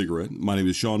flavored hemp cigarette. My name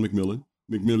is Sean McMillan.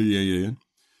 McMillian.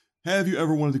 Have you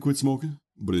ever wanted to quit smoking,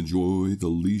 but enjoy the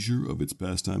leisure of its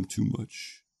pastime too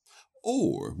much?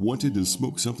 Or wanted to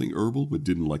smoke something herbal but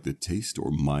didn't like the taste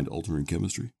or mind-altering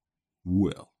chemistry?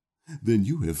 Well, then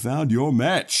you have found your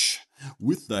match.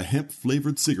 With the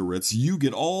hemp-flavored cigarettes, you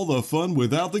get all the fun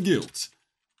without the guilt.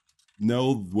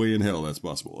 No way in hell that's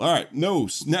possible. All right, now,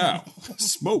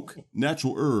 smoke.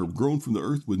 Natural herb grown from the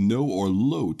earth with no or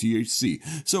low THC.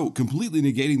 So completely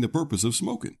negating the purpose of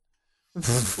smoking.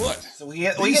 What? So we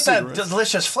get These that cigarettes.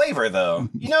 delicious flavor, though.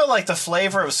 You know, like the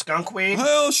flavor of skunk weed?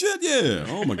 Hell shit, yeah.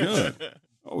 Oh my God.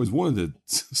 I always wanted to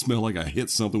smell like I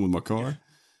hit something with my car.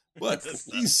 But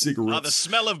these cigarettes. The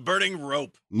smell of burning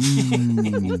rope.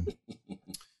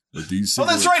 But these Oh,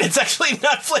 that's cigarettes- right. It's actually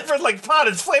not flavored like pot.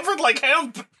 It's flavored like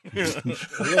hemp.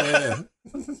 Yeah.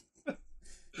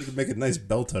 You can make a nice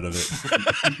belt out of it.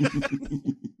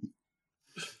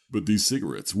 But these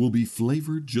cigarettes will be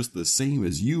flavored just the same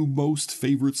as you most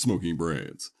favorite smoking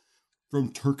brands.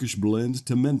 From Turkish blend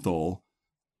to menthol,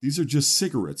 these are just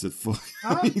cigarettes that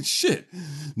I mean, shit.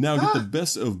 Now get the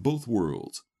best of both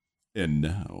worlds. And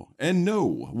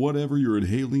know, whatever you're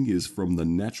inhaling is from the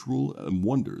natural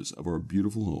wonders of our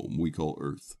beautiful home we call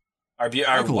Earth. Our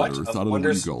I call what? it Earth. I Of don't know what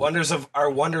wonders, you call it. wonders of our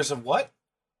wonders of what?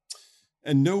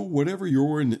 And know whatever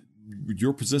your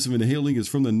possessive inhaling is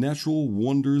from the natural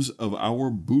wonders of our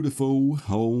beautiful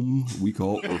home we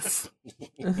call Earth.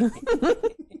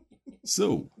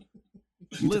 So,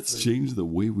 let's change the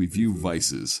way we view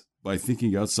vices by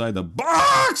thinking outside the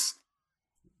box.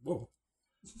 Whoa.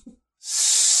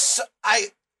 So,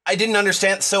 I didn't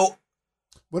understand. So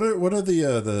What are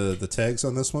the tags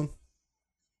on this one?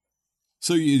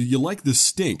 So you like the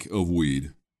stink of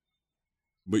weed,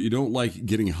 but you don't like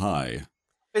getting high.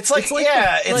 it's like It's like,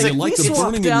 it's like a, like we the burning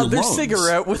swapped in your out their lungs.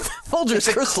 cigarette with Folgers it's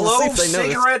a Crystal. See clove if they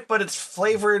notice. cigarette, but it's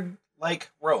flavored like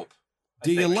rope. I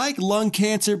Do you think. like lung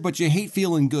cancer, but you hate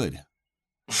feeling good?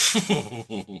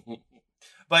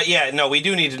 But yeah, no, we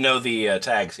do need to know the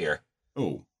tags here.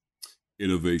 Oh,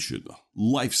 innovation,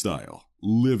 lifestyle,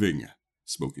 living,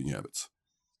 smoking habits.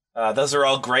 Those are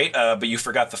all great, but you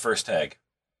forgot the first tag,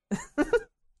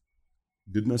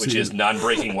 Didn't I say which is that?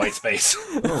 non-breaking white space.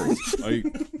 Oh,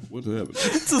 what happened?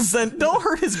 It's a Zen. Don't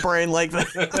hurt his brain like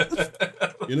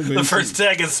that. Innovation. The first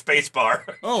tag is spacebar.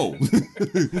 Oh,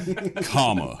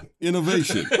 comma,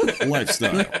 innovation,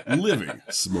 lifestyle, living,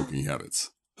 smoking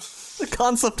habits. The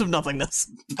concept of nothingness.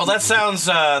 Well, that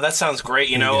sounds great.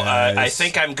 You know, guys. I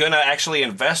think I'm gonna actually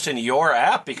invest in your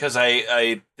app because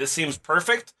this seems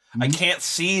perfect. I can't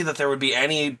see that there would be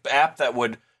any app that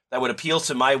would appeal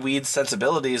to my weed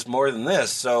sensibilities more than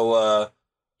this. So,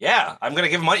 yeah, I'm gonna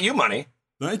give you money.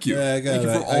 Thank you. Yeah, Thank you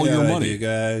for all your money. you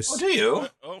guys. Oh, do you?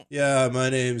 Oh, Yeah,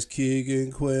 my name's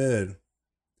Keegan Quinn.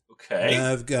 Okay. And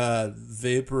I've got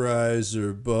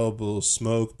vaporizer bubble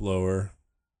smoke blower.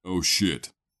 Oh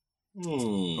shit. Hmm.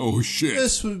 Oh shit.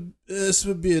 This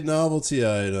would be a novelty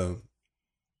item.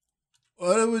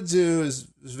 What it would do is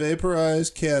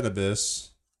vaporize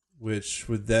cannabis, which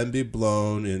would then be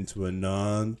blown into a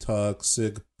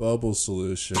non-toxic bubble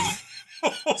solution.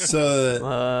 So that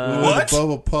when What? the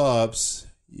bubble pops,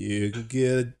 you can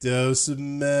get a dose of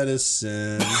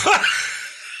medicine.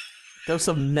 Dose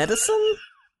of medicine?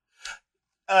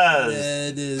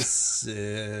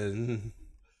 Medicine.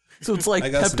 So it's like I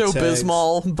got some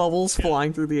Pepto-Bismol bubbles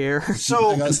flying through the air. I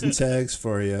So, got some tags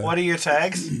for you. what are your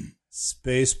tags?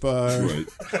 Spacebar,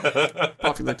 Right.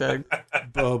 Popular tag.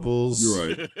 bubbles, You're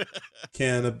right.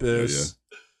 cannabis,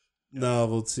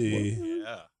 novelty,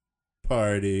 yeah.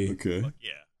 party, Okay.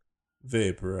 Yeah.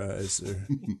 vaporizer.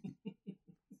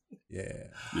 Yeah.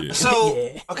 Yeah. So,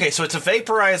 okay, so it's a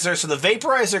vaporizer. So the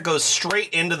vaporizer goes straight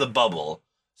into the bubble.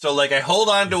 So, like, I hold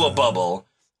on to a bubble,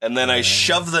 and then I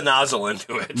shove the nozzle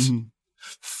into it. Mhm.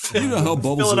 You know how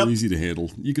bubbles Fill it are up. easy to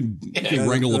handle. You can And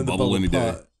wrangle a then the bubble any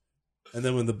day. And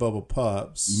then when the bubble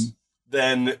pops,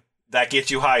 Then that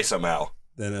gets you high somehow.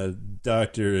 then a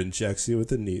doctor injects you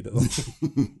with a needle.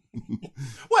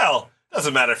 Well,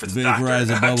 doesn't matter if it's a doctor or Vaporizer,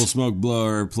 not. bubble smoke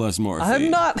blower, plus morphine. I'm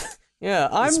not. Yeah,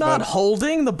 I'm It's not my-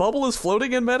 holding. The bubble is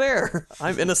floating in midair.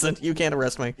 I'm innocent. You can't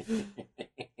arrest me.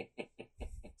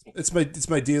 It's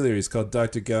my dealer. He's called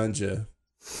Dr. Ganja.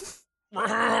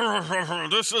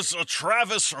 This is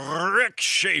Travis Rick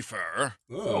Schaefer.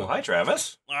 Oh, hi,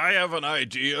 Travis. I have an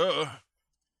idea.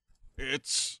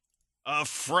 It's a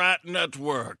frat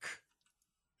network.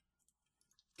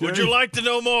 Would you like to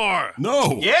know more?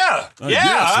 No. Yeah, I yeah.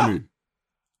 guess, I mean,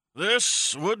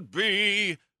 This would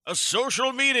be a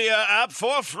social media app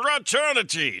for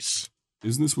fraternities.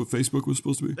 isn't this what Facebook was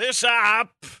supposed to be? This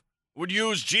app would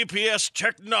use GPS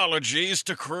technologies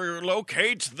to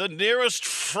locate the nearest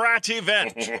frat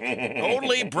event.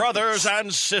 Only brothers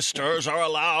and sisters are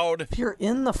allowed, If you're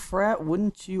in the frat,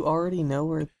 wouldn't you already know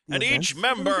where? and each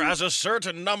member has a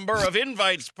certain number of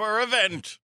invites per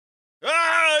event.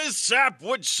 This app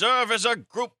would serve as a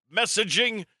group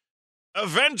messaging,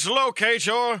 event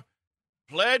locator,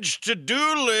 pledge to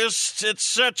do list,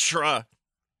 etc.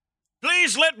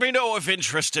 Please let me know if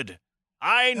interested.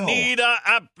 I No. need a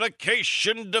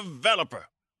application developer.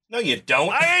 No, you don't.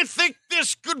 I think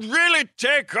this could really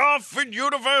take off in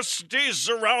universities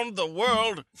around the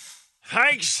world.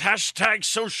 Thanks, hashtag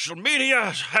social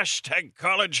media, hashtag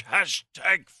college,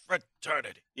 hashtag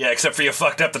fraternity. Yeah, except for you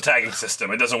fucked up the tagging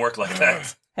system. It doesn't work like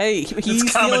that. Hey, he's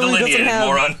It's the common only one who doesn't delineated, have.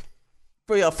 moron.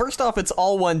 But yeah, first off, it's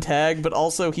all one tag, but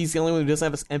also he's the only one who doesn't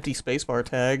have his empty spacebar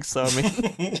tag. So I mean,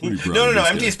 Pretty proud No, of this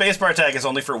empty guy. spacebar tag is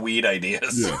only for weed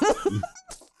ideas. Yeah.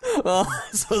 well, I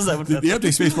suppose that would The fit. empty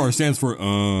spacebar stands for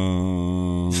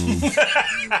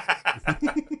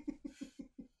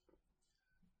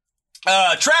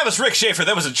Travis Rick Schaefer,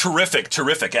 that was a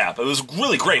terrific app. It was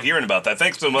really great hearing about that.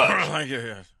 Thanks so much. Thank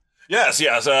you, yes.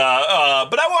 Yes.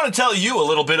 But I want to tell you a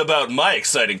little bit about my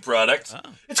exciting product.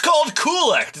 It's called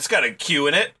Coolect. It's got a Q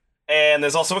in it, and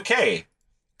there's also a K.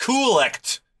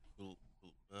 Coolect.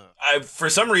 For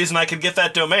some reason, I could get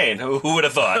that domain. Who would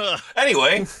have thought?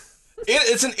 Anyway,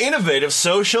 it's an innovative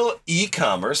social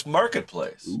e-commerce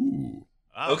marketplace. Ooh.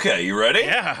 Okay, you ready?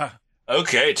 Yeah.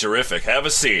 Okay, terrific. Have a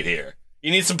seat here.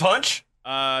 You need some punch?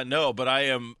 No, but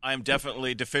I'm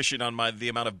definitely deficient on the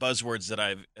amount of buzzwords that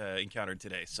I've encountered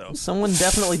today. So Someone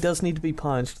definitely does need to be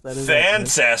punched. That is accurate.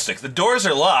 Fantastic. The doors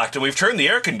are locked and we've turned the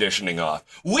air conditioning off.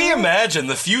 We imagine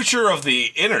the future of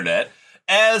the internet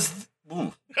as...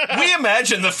 We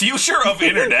imagine the future of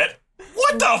internet...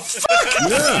 What the fuck?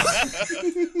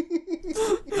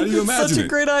 How do you imagine Such a it?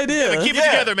 great idea. keep it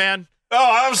Yeah. together, man.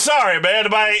 Oh, I'm sorry, man.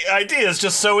 My idea is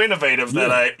just so innovative that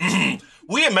I...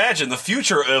 We imagine the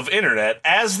future of internet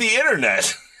as the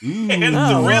internet. And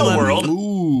the real world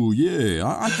Ooh, yeah.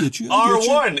 I get you. I are get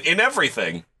you. one in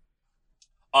everything.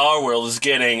 our world is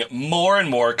getting more and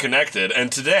more connected,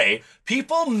 and today,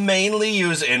 people mainly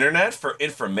use internet for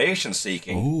information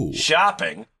seeking,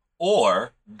 shopping,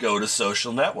 or go to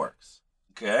social networks.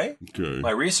 Okay? Okay.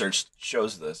 My research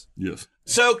shows this. Yes.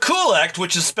 So, Coolect,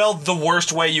 which is spelled the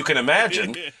worst way you can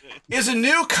imagine, is a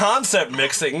new concept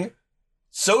mixing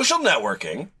social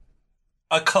networking,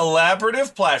 a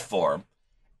collaborative platform,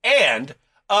 and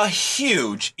a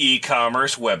huge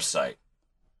e-commerce website.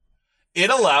 It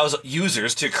allows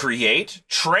users to create,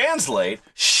 translate,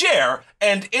 share,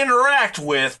 and interact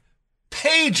with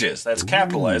pages. That's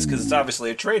capitalized because it's obviously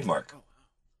a trademark.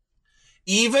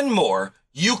 Even more,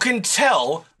 you can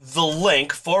tell the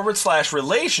link /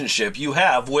 relationship you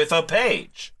have with a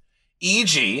page.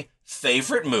 E.g.,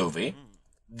 favorite movie,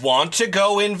 want to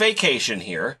go in vacation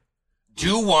here,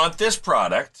 do want this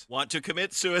product. Want to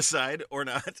commit suicide or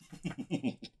not?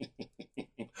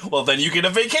 Well, then you get a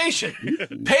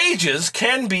vacation. Pages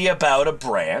can be about a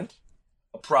brand,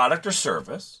 a product or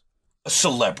service, a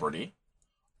celebrity,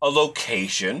 a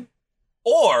location,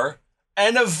 or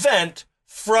an event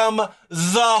from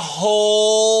the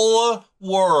whole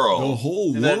world. The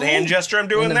whole See that world? hand gesture I'm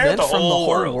doing An there? event The from whole the whole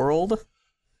world. world. Everyone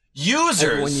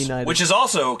Users, united. which is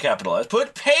also capitalized,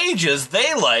 put pages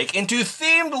they like into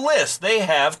themed lists they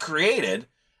have created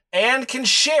and can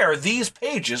share these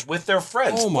pages with their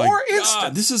friends. Oh my For God.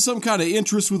 instance, This is some kind of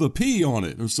interest with a P on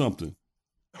it or something.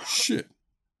 Shit.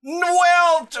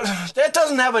 well, that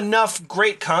doesn't have enough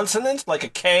great consonants like a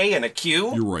K and a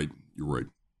Q, You're right. You're right.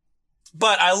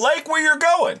 but I like where you're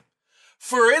going.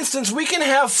 For instance, we can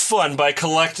have fun by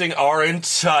collecting our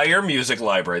entire music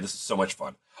library. This is so much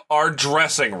fun. Our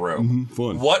dressing room.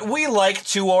 Fun. What we like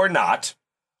to or not,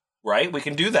 right? We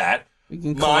can do that. We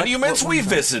can collect Monuments what we we like.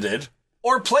 visited,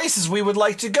 or places we would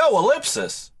like to go,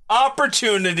 ellipsis.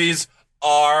 Opportunities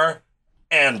are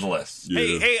endless.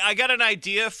 Yeah. Hey, I got an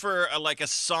idea for like a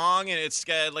song, and it's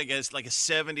got like a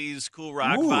 70s cool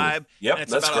rock Ooh. vibe. Yep, and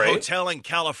it's that's about great. a hotel in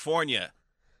California.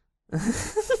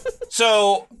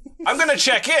 So, I'm going to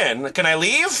check in. Can I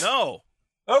leave? No,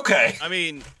 Okay. I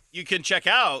mean, you can check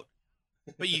out,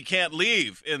 but you can't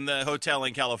leave in the hotel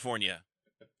in California.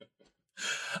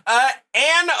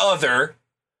 An other,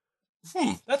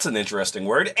 that's an interesting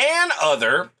word. An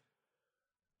other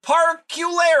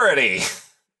particularity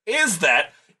is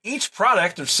that each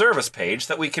product or service page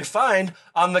that we can find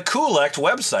on the Coolect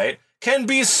website can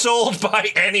be sold by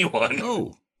anyone.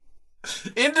 Oh.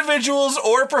 Individuals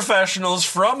or professionals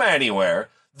from anywhere.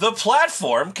 The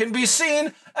platform can be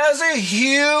seen as a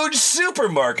huge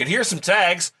supermarket. Here's some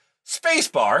tags.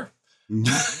 Spacebar. Wait,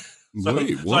 So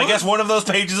what? I guess one of those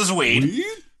pages is weed.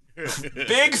 Weed?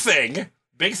 Big thing.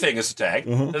 Big thing is a tag.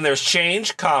 Then there's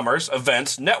change, commerce,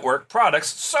 events, network, products,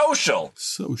 social.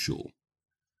 Social.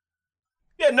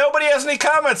 Yeah, nobody has any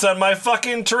comments on my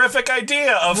fucking terrific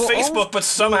idea of Well, Facebook, but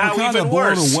somehow We're kinda even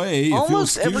blown worse. away, if you'll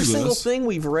Almost every excuse single us. thing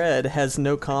we've read has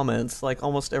no comments. Like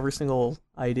almost every single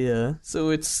idea. So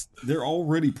it's They're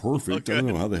already perfect. I don't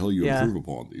know how the hell you Yeah. improve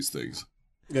upon these things.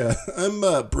 Yeah, I'm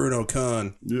Bruno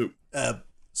Kahn. Yep.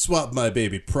 Swap my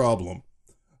baby problem.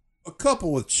 A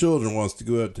couple with children wants to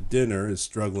go out to dinner, is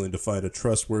struggling to find a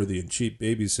trustworthy and cheap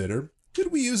babysitter.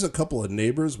 Could we use a couple of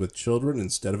neighbors with children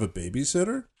instead of a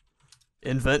babysitter?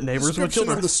 invent neighbors with Description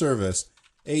children. of the service.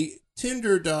 A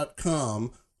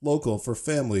Tinder.com local for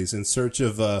families in search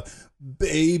of a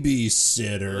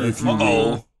babysitter. If you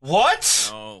will. Uh-oh. What?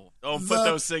 No, don't put The-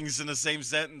 those things in the same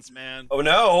sentence, man. Oh,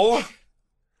 no.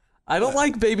 I don't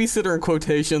like babysitter in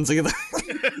quotations either.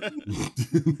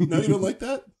 No, you don't like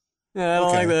that? Yeah, I don't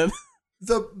Okay. like that.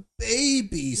 The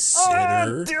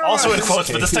babysitter. Also in quotes,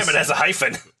 but this time it has a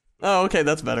hyphen. Oh, okay,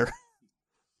 that's better.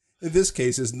 In this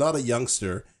case, is not a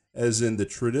youngster, as in the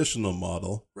traditional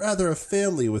model, rather a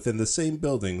family within the same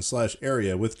building /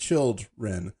 area with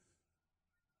children.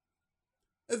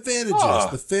 Advantages. Huh.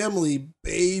 The family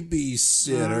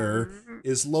babysitter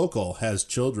is local, has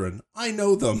children. I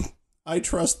know them. I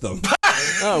trust them.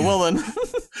 Oh, well then.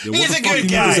 Yeah, what He's the a fuck good you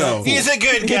guy. know? He's a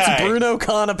good It's guy. Bruno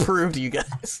Kahn approved, you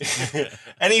guys.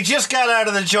 And he just got out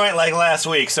of the joint like last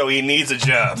week, so he needs a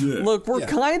job. Yeah. Look, we're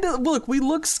we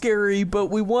look scary, but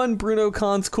we won Bruno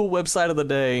Kahn's Cool Website of the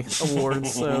Day award,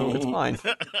 so it's fine.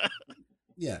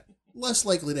 Yeah. Less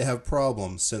likely to have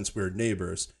problems since we're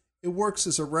neighbors. It works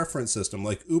as a reference system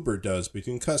like Uber does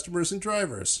between customers and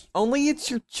drivers. Only it's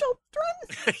your children?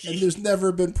 And there's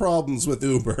never been problems with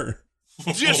Uber.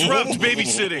 Disrupt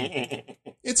babysitting.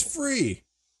 It's free.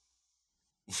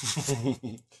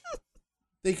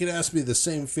 They can ask me the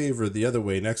same favor the other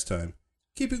way next time.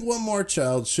 Keeping one more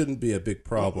child shouldn't be a big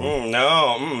problem.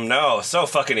 No, so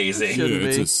fucking easy. Shouldn't Yeah,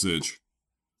 it's be. a cinch.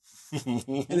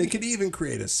 And it can even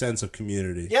create a sense of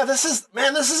community. Yeah, this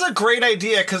is a great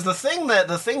idea because the thing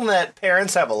that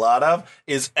parents have a lot of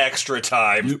is extra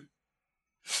time.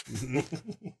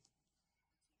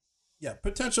 Yeah,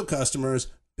 potential customers,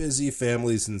 busy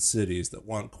families in cities that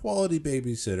want quality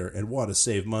babysitter and want to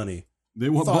save money. They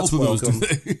want Thoughts both of those, welcome. do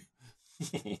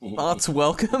they? Thoughts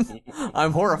welcome.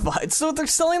 I'm horrified. So they're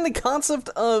selling the concept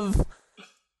of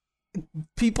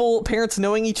parents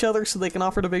knowing each other so they can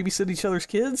offer to babysit each other's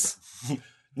kids?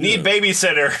 Need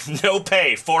babysitter, no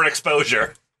pay, for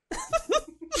exposure.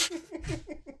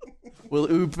 Will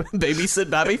Oob babysit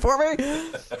Babby for me?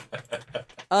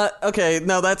 Okay,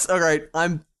 no, that's alright.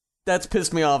 That's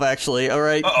pissed me off, actually.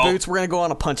 Alright, Boots, we're gonna go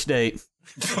on a punch date.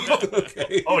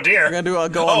 Okay. Oh dear. We're gonna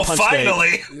go on a punch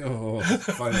finally. date. Oh,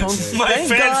 finally. My Thank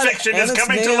fan God fiction is Anna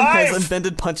coming to Snam life. has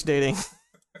invented punch dating.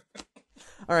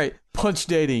 Alright, punch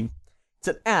dating. It's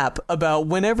an app about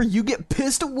whenever you get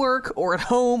pissed at work or at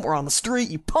home or on the street,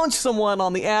 you punch someone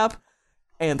on the app,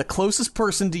 and the closest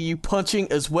person to you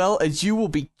punching as well as you will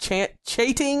be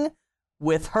chatting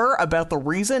with her about the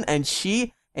reason, and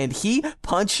she and he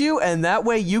punch you, and that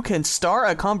way you can start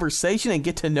a conversation and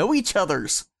get to know each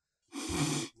other's.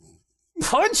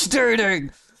 Punch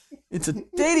dating! It's a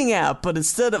dating app, but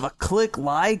instead of a click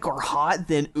like or hot,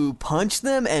 then ooh punch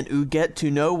them and ooh get to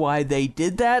know why they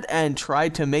did that and try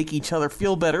to make each other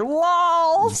feel better.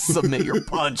 LOL! Submit your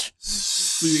punch.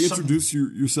 So you introduce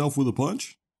yourself with a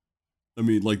punch? I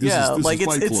mean, like, this is Fight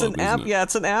Club, it's an app. isn't it? Yeah,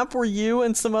 it's an app where you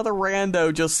and some other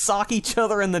rando just sock each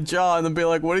other in the jaw and then be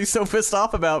like, "What are you so pissed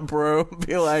off about, bro?"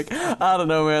 Be like, "I don't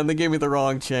know, man. They gave me the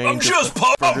wrong chain." I'm just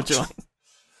pumped. joint."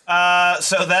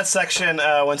 So that section,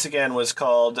 once again, was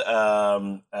called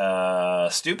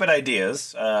Stupid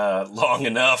Ideas, long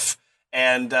enough.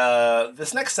 And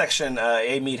this next section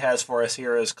A-Meat has for us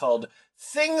here is called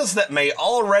Things That May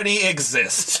Already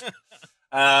Exist.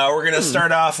 We're going to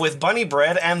start off with Bunny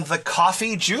Bread and the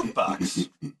Coffee Jukebox.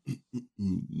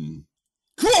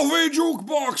 Coffee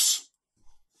Jukebox!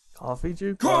 Coffee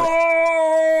juke.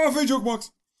 Coffee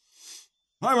Jukebox!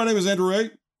 Hi, my name is Andrew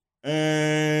Ray.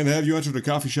 And have you entered a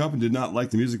coffee shop and did not like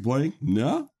the music playing?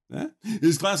 No?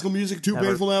 Is classical music too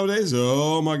painful nowadays?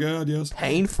 Oh my god, yes.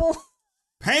 Painful?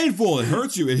 Painful! It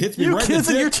hurts you. It hits me You right in kids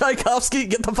the and dick. your Tchaikovsky,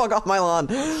 get the fuck off my lawn.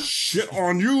 Shit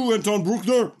on you, Anton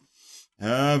Bruckner!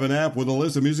 Have an app with a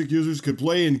list of music users could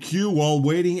play in queue while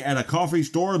waiting at a coffee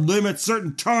store. Limit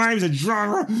certain times and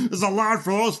genre is allowed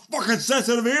for those fucking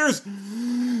sensitive ears.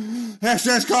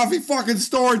 Hashtag coffee fucking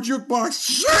store jukebox.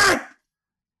 Shit!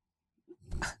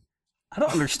 I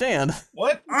don't understand.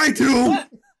 What? I do!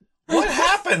 What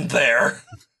happened there?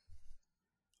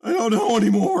 I don't know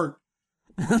anymore.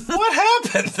 What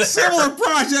happened there? Similar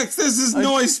projects, this is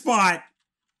Noise Spot.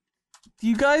 Do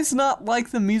you guys not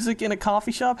like the music in a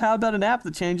coffee shop? How about an app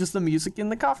that changes the music in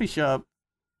the coffee shop?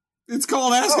 It's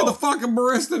called asking the fucking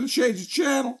barista to change the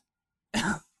channel.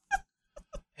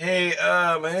 Hey,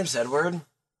 my name's Edward.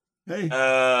 Hey.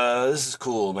 This is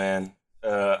cool, man.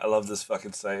 I love this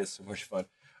fucking site. It's so much fun.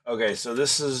 Okay, so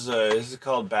this is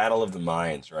called Battle of the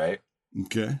Minds, right?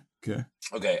 Okay.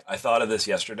 Okay, I thought of this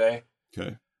yesterday.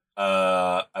 Okay.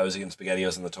 I was eating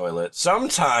SpaghettiOs in the toilet.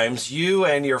 Sometimes you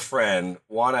and your friend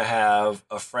want to have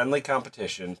a friendly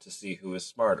competition to see who is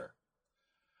smarter.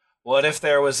 What if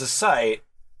there was a site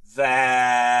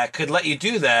that could let you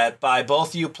do that by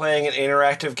both you playing an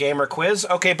interactive game or quiz?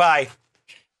 Okay, bye.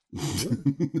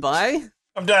 Bye?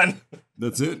 I'm done.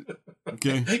 That's it?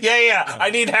 Okay. Yeah.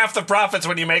 I need half the profits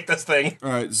when you make this thing. All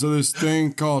right, so this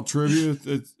thing called trivia,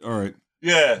 it's all right.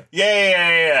 Yeah.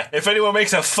 If anyone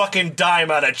makes a fucking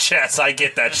dime out of chess, I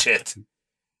get that shit.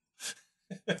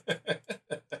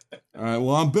 All right,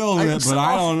 well, I'm building it, but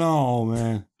I don't know,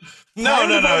 man. No,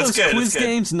 it's those good. quiz It's good.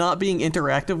 games not being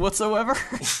interactive whatsoever.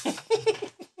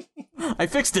 I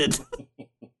fixed it.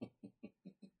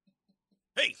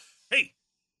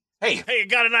 Hey, I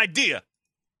got an idea.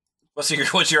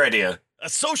 What's your idea? A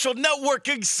social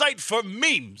networking site for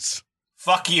memes.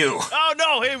 Fuck you. Oh,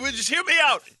 no, hey, just hear me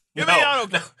out. Hear me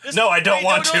out. No, I don't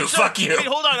want to. Stop. Fuck you. Wait,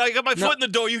 hold on. I got my foot in the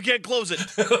door. You can't close it.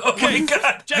 Oh my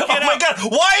god. Check it Oh my out. god.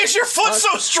 Why is your foot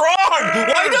so strong?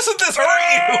 Why doesn't this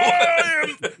hurt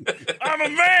you? I'm a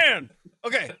man.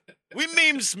 Okay, we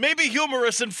memes may be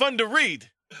humorous and fun to read.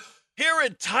 Your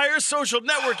entire social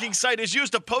networking site is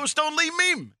used to post-only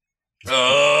meme.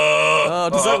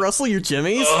 Does that rustle your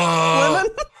jimmies, Lemon?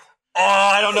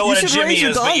 I don't know what a You should Jimmy raise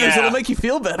your is, but dongers. yeah. It'll make you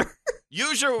feel better.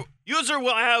 User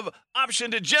will have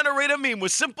option to generate a meme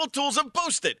with simple tools and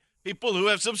post it. People who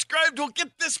have subscribed will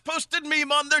get this posted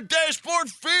meme on their dashboard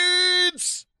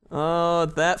feeds. Oh,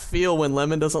 that feel when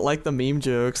Lemon doesn't like the meme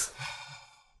jokes.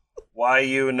 Why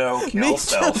you know kill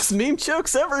self. Meme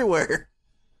jokes everywhere.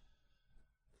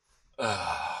 I'm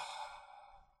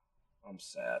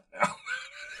sad now.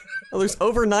 Well, there's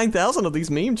over 9,000 of these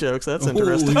meme jokes. That's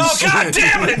interesting. Oh, God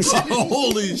damn it!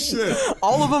 Holy shit!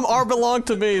 All of them belong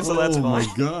to me, so that's Oh fine.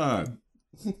 my god!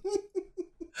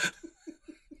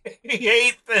 I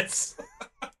hate this.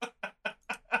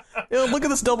 Look at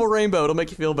this double rainbow. It'll make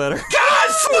you feel better. God,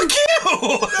 fuck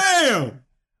you! Damn!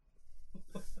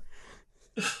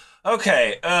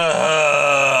 Okay.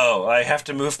 Oh, I have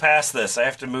to move past this. I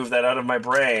have to move that out of my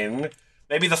brain.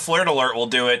 Maybe the flirt alert will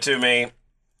do it to me.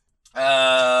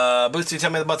 Bootsy,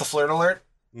 tell me about the flirt alert.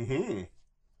 Mm-hmm.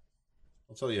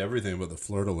 I'll tell you everything about the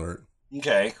flirt alert.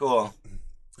 Okay, cool.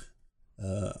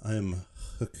 I'm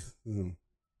Hook. And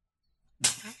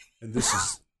this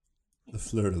is the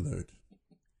flirt alert.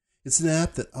 It's an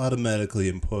app that automatically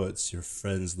imports your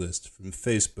friends list from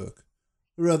Facebook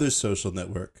or other social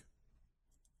network.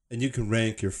 And you can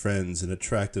rank your friends in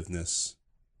attractiveness.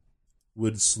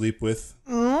 Would sleep with,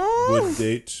 would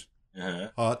date,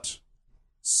 hot,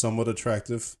 somewhat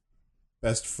attractive,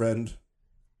 best friend,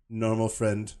 normal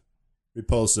friend,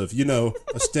 repulsive. You know,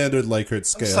 a standard Likert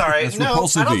scale. I'm sorry, That's no, I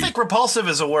repulsive-y. don't think repulsive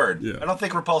is a word. Yeah. I don't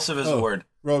think repulsive is a word.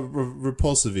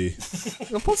 Repulsive-y.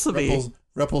 Repulsive.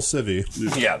 Repulsive-y.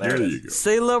 Yeah, there it is. you go.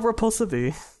 Say la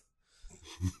repulsive.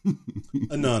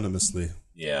 Anonymously.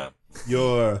 Yeah.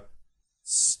 Your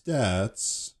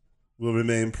stats will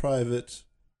remain private,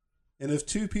 and if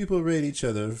two people rate each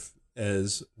other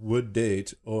as would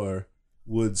date or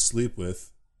would sleep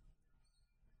with,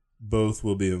 both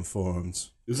will be informed.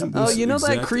 Isn't Oh, this you know that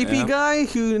exact creepy app- guy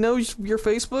who knows your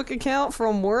Facebook account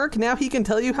from work? Now he can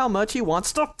tell you how much he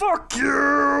wants to fuck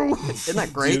you! Isn't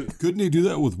that great? Couldn't he do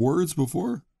that with words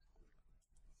before?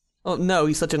 Oh, no,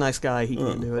 he's such a nice guy, he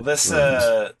can't do Well, it. this,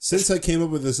 Since I came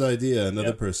up with this idea,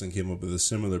 another person came up with a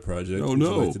similar project. Oh, Would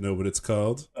no. you like to know what it's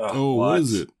called? Oh, what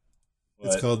is it?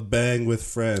 It's called Bang with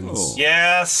Friends. Oh.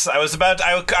 Yes, I was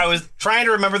trying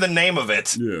to remember the name of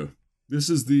it. Yeah.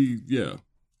 This is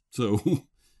So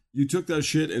you took that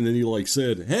shit and then you like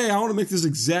said, hey, I want to make this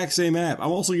exact same app.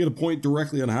 I'm also going to point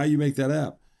directly on how you make that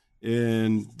app.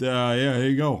 And here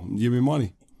you go. Give me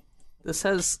money. This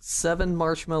has 7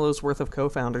 marshmallows worth of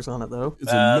co-founders on it, though.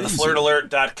 It's amazing.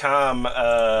 Theflirtalert.com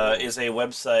is a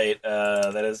website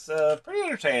that is pretty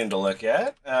entertaining to look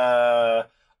at.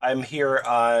 I'm here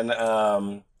on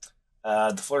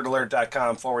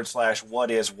theflirtalert.com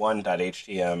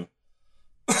 /whatis1.htm.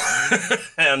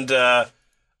 And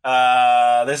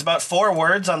there's about 4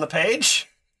 words on the page.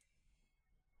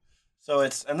 So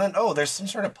it's, and then, there's some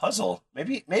sort of puzzle.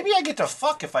 Maybe I get to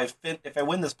fuck if I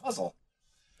win this puzzle.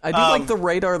 I do like the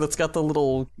radar that's got the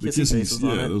little The kissy kissing, faces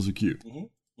on it. those are cute.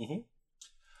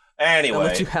 Anyway. That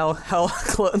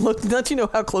lets you know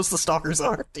how close the stalkers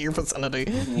are to your vicinity.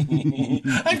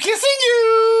 I'm kissing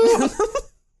you!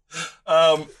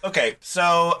 Okay,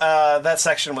 so that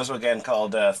section was again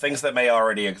called Things That May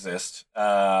Already Exist.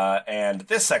 And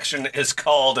this section is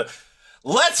called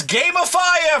Let's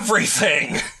Gamify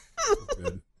Everything!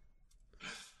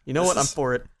 You know what? I'm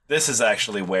for it. This is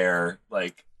actually where,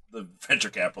 like, the venture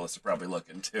capitalists are probably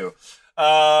looking, too.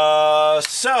 I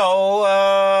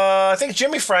think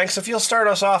Jimmy Franks, if you'll start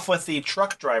us off with the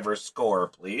truck driver score,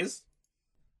 please.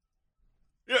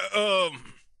 Yeah,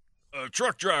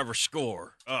 truck driver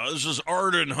score. This is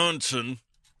Arden Hunson,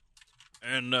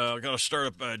 and I got a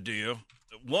startup idea.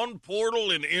 One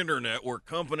portal in internet where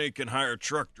company can hire a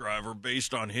truck driver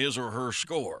based on his or her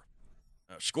score.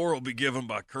 Score will be given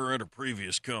by current or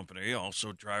previous company.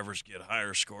 Also, drivers get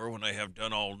higher score when they have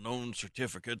done all known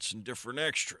certificates and different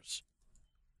extras.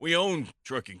 We own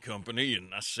trucking company,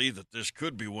 and I see that this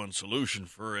could be one solution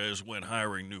for as when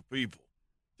hiring new people.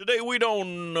 Today, we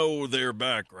don't know their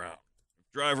background. If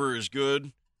driver is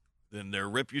good, then their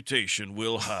reputation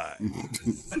will hide.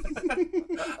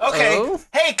 Okay. Oh?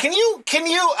 Hey, can you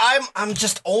I'm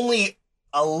just only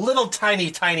a little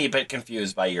tiny bit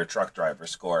confused by your truck driver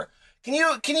score. Can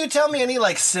you tell me any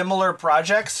like similar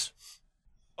projects?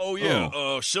 Oh,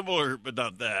 yeah, similar, but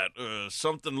not that.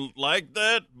 Something like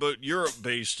that, but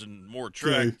Europe-based and more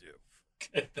attractive.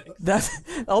 That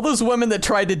all those women that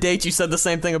tried to date you said the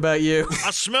same thing about you.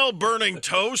 I smell burning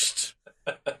toast.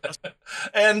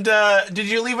 And did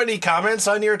you leave any comments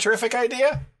on your terrific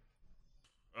idea?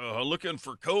 Looking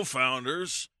for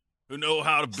co-founders who know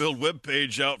how to build web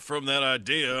page out from that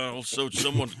idea. Also,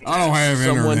 someone. I don't have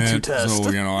Someone to internet, test. so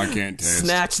I can't test.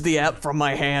 Snatch the app from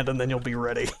my hand, and then you'll be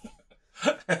ready.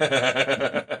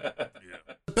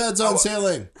 Beds on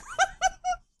ceiling.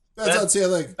 Beds on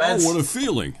ceiling. Oh, what a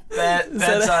feeling! Beds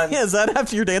on. Yeah, is that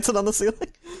after you're dancing on the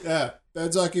ceiling? Yeah.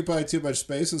 Beds occupy too much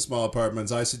space in small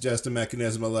apartments. I suggest a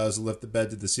mechanism allows to lift the bed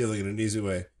to the ceiling in an easy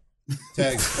way.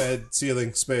 Tags, bed,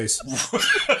 ceiling, space.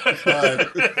 Bye.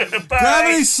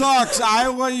 Gravity sucks. I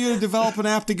want you to develop an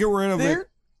app to get rid of it.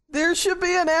 There should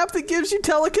be an app that gives you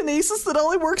telekinesis that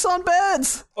only works on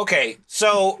beds. Okay,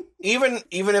 so even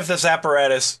if this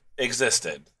apparatus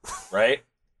existed, right?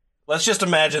 Let's just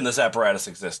imagine this apparatus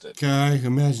existed. Okay,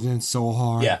 imagine it's so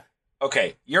hard. Yeah.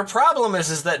 Okay, your problem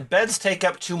is that beds take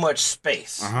up too much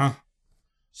space. Uh-huh.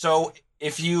 So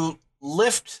if you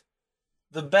lift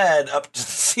the bed up to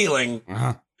the ceiling,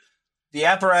 the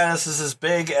apparatus is as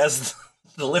big as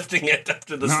the lifting it up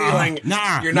to the ceiling.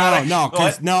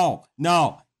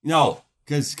 No,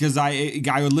 because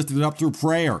I would lift it up through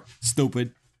prayer.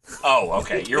 Stupid. Oh,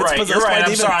 okay. You're right. You're right.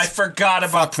 I'm sorry. I forgot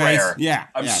about prayer. Yeah.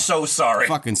 I'm so sorry.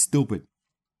 Fucking stupid.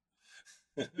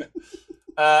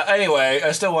 Anyway,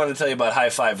 I still wanted to tell you about High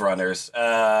Five Runners.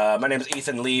 My name is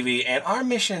Ethan Levy, and our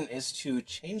mission is to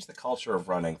change the culture of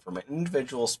running from an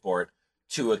individual sport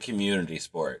to a community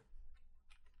sport.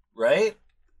 Right?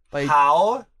 Like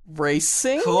how?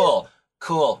 Racing?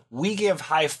 Cool. We give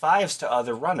high fives to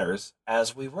other runners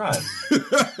as we run.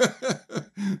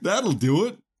 That'll do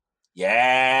it.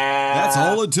 Yeah. That's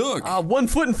all it took. 1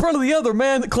 foot in front of the other,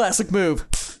 man. The classic move.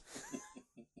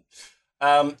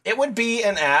 It would be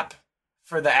an app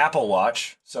for the Apple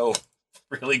Watch, so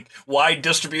really wide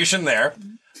distribution there.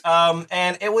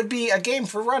 And it would be a game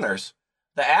for runners.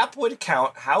 The app would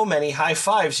count how many high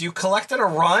fives you collect in a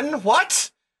run.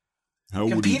 What?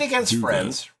 Compete against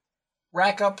friends.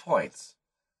 Rack up points.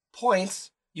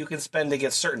 Points you can spend to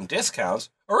get certain discounts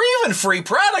or even free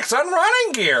products on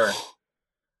running gear.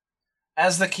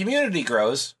 As the community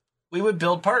grows, we would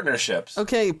build partnerships.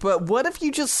 Okay, but what if you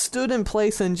just stood in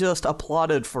place and just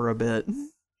applauded for a bit?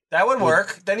 That would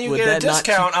work. Then you get a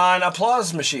discount on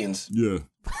applause machines. Yeah.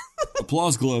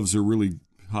 Applause gloves are really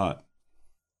hot.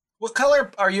 What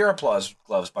color are your applause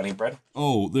gloves, Bunny Bread?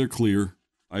 Oh, they're clear.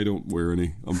 I don't wear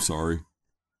any. I'm sorry.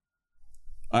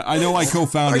 I know I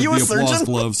co-founded the applause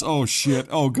gloves. Oh, shit.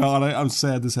 Oh, God. I'm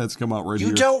sad this has come out right here.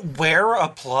 You don't wear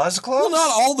applause gloves? Well,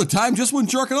 not all the time. Just when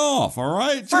jerking off, all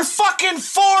right? For fucking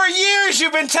 4 years,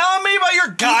 you've been telling me about your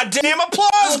goddamn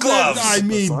applause gloves. I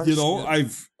mean,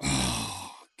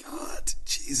 Oh, God.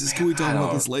 Jesus. Can we talk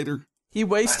about this later? He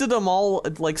wasted them all,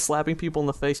 like, slapping people in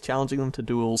the face, challenging them to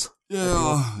duels.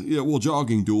 Yeah, well,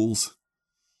 jogging duels.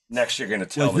 Next, you're going to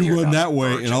tell me you run that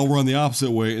way, and I'll run the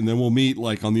opposite way, and then we'll meet,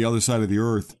 like, on the other side of the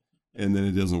earth, and then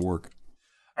it doesn't work.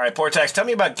 All right, Portax, tell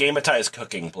me about gamatized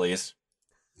cooking, please.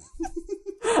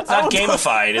 It's not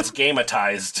gamified, it's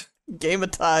gamatized.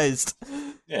 Gamatized.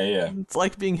 Yeah. It's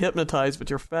like being hypnotized, but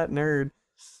you're a fat nerd.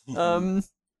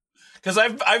 Because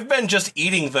I've been just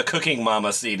eating the Cooking Mama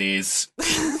CDs.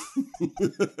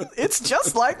 It's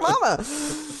just like Mama.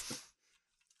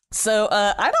 So,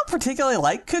 I don't particularly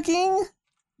like cooking,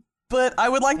 but I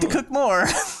would like to cook more.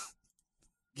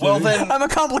 Well, then... I'm a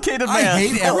complicated man. I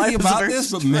hate everything about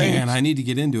this, but man, I need to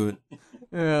get into it.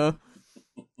 Yeah.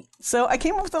 So I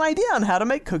came up with an idea on how to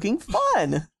make cooking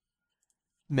fun.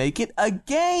 Make it a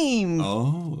game.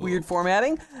 Oh. Weird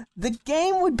formatting. The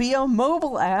game would be a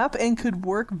mobile app and could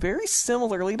work very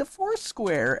similarly to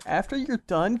Foursquare. After you're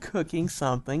done cooking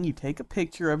something, you take a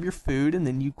picture of your food and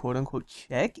then you quote-unquote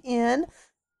check in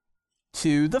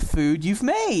to the food you've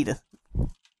made.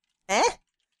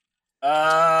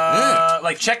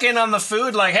 Like check in on the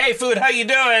food, like, hey, food, how you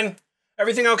doing?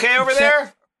 Everything okay over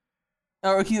there?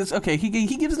 Oh, he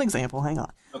gives an example. Hang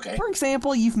on. Okay. For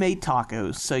example, you've made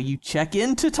tacos, so you check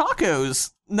into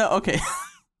tacos. No, okay.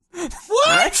 What?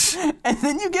 Right? And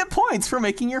then you get points for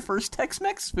making your first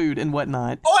Tex-Mex food and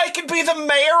whatnot. Oh, I could be the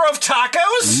mayor of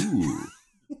tacos?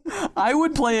 Ooh. I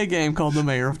would play a game called The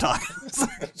Mayor of Tacos.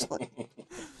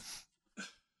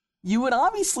 You would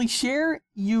obviously share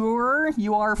your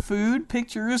food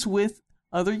pictures with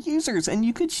other users, and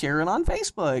you could share it on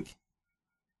Facebook.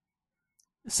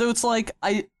 So it's like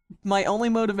my only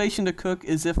motivation to cook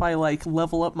is if I like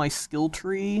level up my skill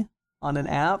tree on an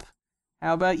app.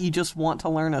 How about you just want to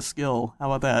learn a skill?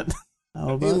 How about that?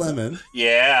 Hey, Lemon.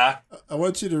 Yeah. I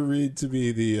want you to read to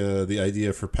me the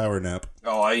idea for Power Nap.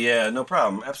 Oh, yeah, no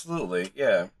problem. Absolutely.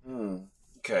 Yeah.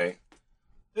 Okay.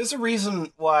 There's a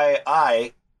reason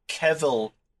why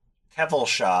Kevil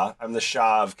Shah, I'm the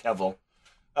Shah of Kevil.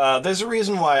 There's a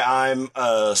reason why I'm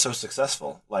so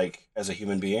successful, like, as a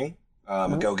human being.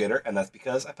 I'm a go-getter, and that's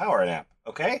because I power nap,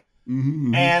 okay?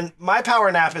 Mm-hmm. And my power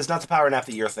nap is not the power nap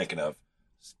that you're thinking of.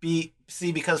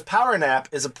 See, because power nap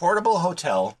is a portable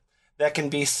hotel that can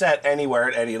be set anywhere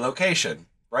at any location,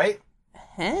 right?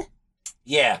 Huh?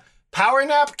 Yeah. Power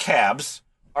nap cabs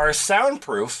are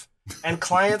soundproof and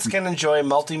clients can enjoy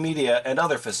multimedia and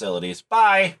other facilities.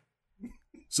 Bye.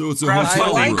 So it's a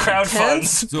hotel Crowdfunding, room.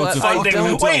 crowdfunds, So it's a funding.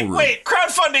 hotel Wait, room.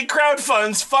 crowdfunding,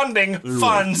 crowdfunds, funding, You're right,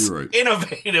 funds, you're right.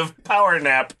 innovative power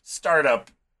nap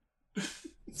startup.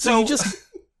 So you just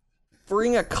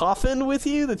bring a coffin with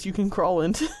you that you can crawl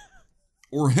into?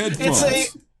 Or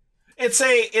headphones. It's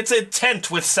a tent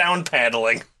with sound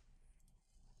paneling.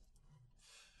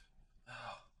 Oh,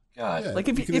 God. Yeah, Like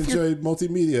if you can if you're- enjoy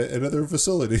multimedia and other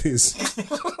facilities.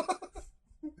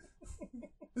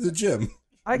 It's a gym.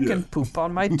 I can poop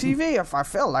on my TV if I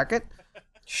feel like it.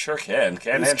 Sure can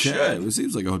and This should. cat, it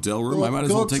seems like a hotel room. Go, I might as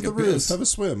go well up to take the a roof, piss. have a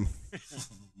swim.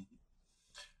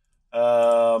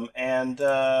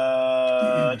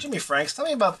 Jimmy Franks, tell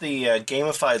me about the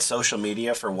gamified social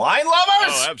media for wine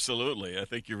lovers. Oh, absolutely. I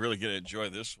think you're really going to enjoy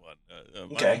this one.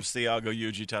 My Okay. name's Thiago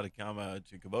Yuji Tatakama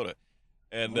Chikabota,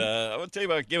 and I want to tell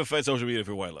you about gamified social media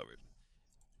for wine lovers.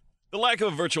 The lack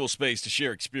of a virtual space to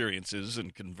share experiences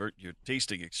and convert your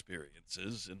tasting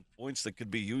experiences in points that could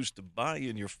be used to buy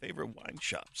in your favorite wine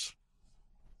shops.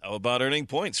 How about earning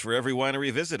points for every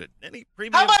winery visited? Any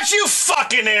premium... How about you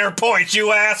fucking air points,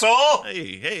 you asshole?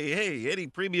 Hey, any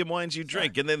premium wines you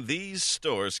drink, and then these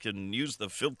stores can use the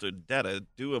filtered data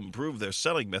to improve their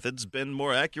selling methods, been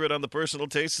more accurate on the personal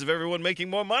tastes of everyone making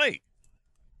more money.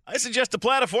 I suggest a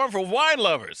platform for wine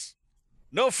lovers.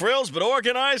 No frills, but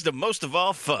organized and most of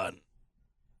all fun.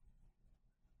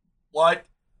 What?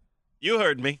 You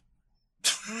heard me.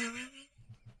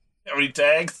 How many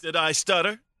tags? Did I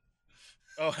stutter?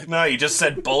 Oh no, you just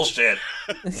said bullshit.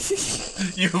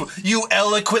 You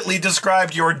eloquently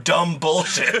described your dumb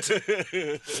bullshit.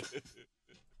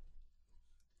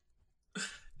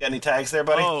 Got any tags there,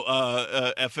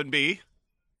 buddy? F&B.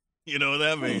 You know what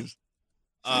that means.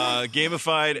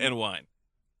 Gamified and wine.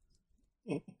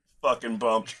 Fucking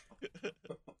bumped.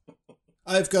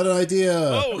 I've got an idea.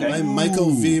 Oh, okay. I'm Michael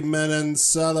V.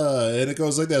 Manansala, and it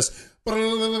goes like this.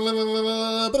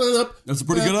 That's a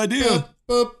pretty good idea.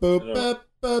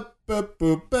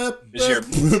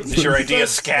 Is your idea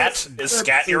scat? Is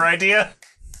scat your idea?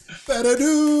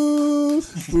 Ba-da-doo,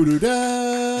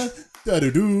 boo-doo-da,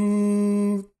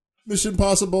 da-doo-doo. Mission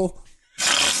Possible.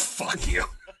 Fuck you.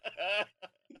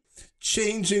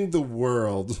 Changing the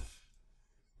world.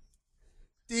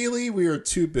 Daily, we are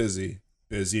too busy.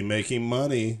 Busy making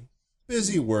money.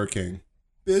 Busy working.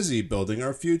 Busy building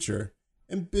our future.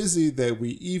 And busy that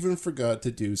we even forgot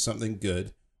to do something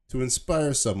good to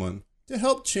inspire someone to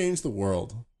help change the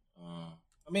world.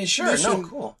 I mean, sure. Mission- No,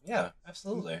 cool. Yeah,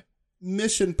 absolutely.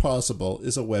 Mission Possible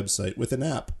is a website with an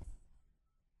app.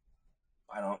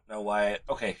 I don't know why.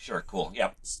 Okay, sure, cool.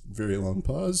 Yep. Very long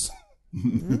pause.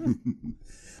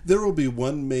 There will be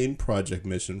one main project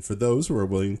mission for those who are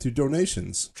willing to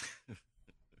donations.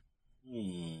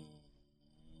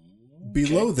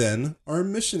 Below then are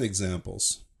mission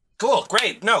examples. Cool,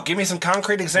 great. No, give me some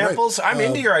concrete examples. Right. I'm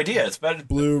into your idea. It's better.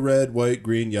 Blue, red, white,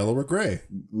 green, yellow, or gray.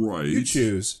 Right. You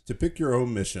choose to pick your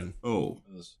own mission. Oh.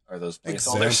 Are those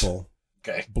placeholders? Example.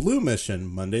 Okay. Blue mission,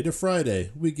 Monday to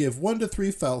Friday. We give 1 to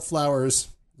 3 flowers.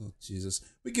 Oh, Jesus.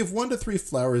 We give 1 to 3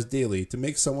 flowers daily to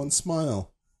make someone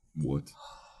smile. What?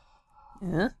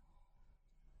 Yeah.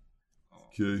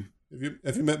 Okay.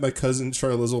 Have you met my cousin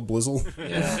Charlizzle Blizzle?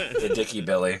 Yeah, the Dicky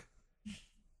Billy.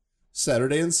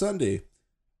 Saturday and Sunday.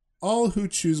 All who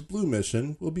choose Blue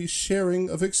Mission will be sharing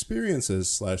of experiences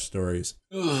 / stories.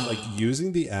 Like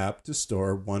using the app to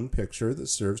store one picture that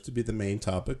serves to be the main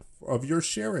topic of your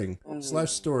sharing /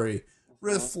 story.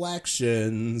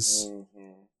 Reflections.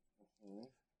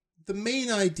 The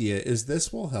main idea is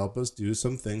this will help us do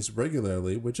some things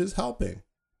regularly, which is helping.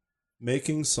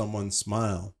 Making someone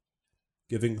smile.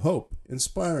 Giving hope,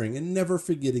 inspiring, and never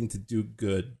forgetting to do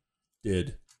good.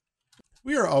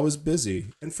 We are always busy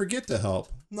and forget to help.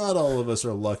 Not all of us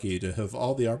are lucky to have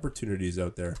all the opportunities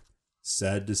out there.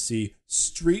 Sad to see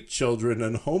street children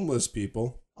and homeless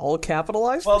people. All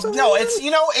capitalized? Well, for some no,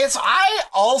 reason? I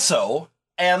also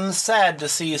am sad to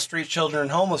see street children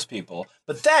and homeless people.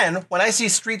 But then, when I see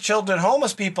street children and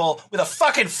homeless people with a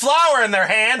fucking flower in their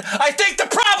hand, I think the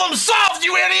problem's solved,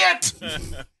 you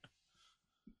idiot!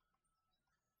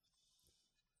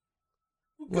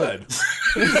 Good.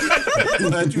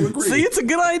 Glad you agree. See, it's a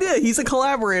good idea. He's a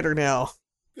collaborator now.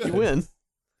 Good. You win.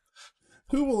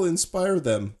 Who will inspire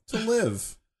them to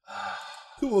live?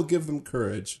 Who will give them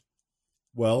courage?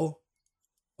 Well,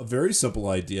 a very simple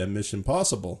idea, Mission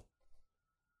Possible.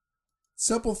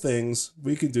 Simple things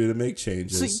we can do to make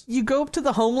changes. So you go up to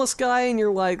the homeless guy and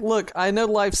you're like, look, I know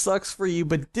life sucks for you,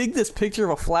 but dig this picture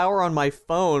of a flower on my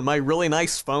phone, my really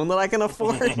nice phone that I can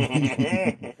afford.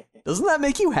 Doesn't that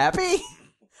make you happy?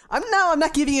 I'm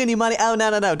not giving you any money. Oh,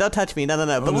 no, don't touch me. No. But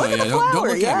no, look at the don't flower.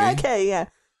 look at Yeah, me. okay, yeah.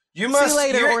 You must See you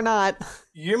later you're- or not.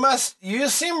 You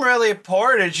seem really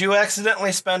poor. Did you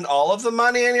accidentally spend all of the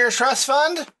money in your trust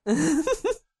fund?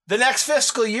 The next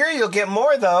fiscal year you'll get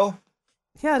more, though.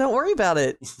 Yeah, don't worry about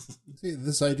it. See,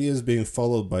 this idea is being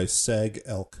followed by Sag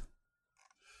Elk.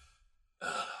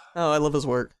 Oh, I love his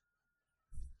work.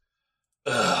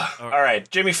 All right,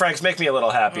 Jimmy Franks, make me a little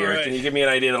happier. All right. Can you give me an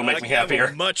idea that'll make me I have happier?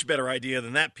 a much better idea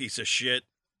than that piece of shit.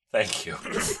 Thank you.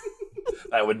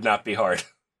 That would not be hard.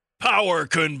 Power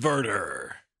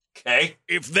converter. Okay.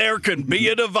 If there can be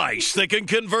a device that can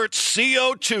convert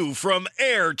CO2 from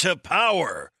air to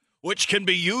power, which can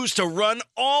be used to run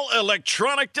all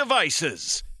electronic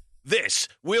devices, this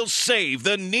will save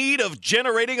the need of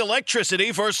generating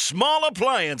electricity for small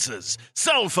appliances,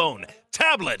 cell phone,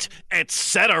 tablet,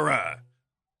 etc.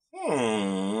 So, what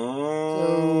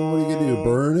are you going to do?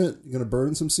 Burn it? You going to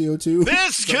burn some CO2?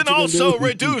 This Is that can what you're also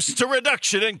gonna do? reduce the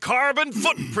reduction in carbon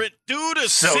footprint due to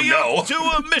So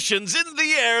CO2 emissions in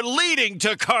the air leading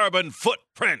to carbon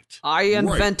footprint. I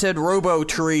invented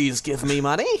robo-trees. Give me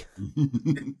money.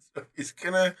 He's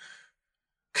gonna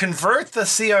convert the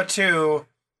CO2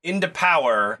 into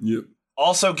power, Yep.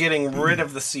 also getting rid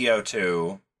of the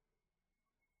CO2.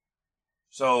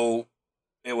 So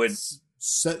it would.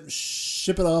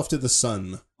 Ship it off to the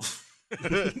sun.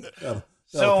 That'll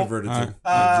So, convert it to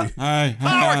uh, energy. Hi.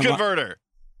 Power converter.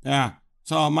 Yeah.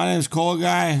 So my name's Cool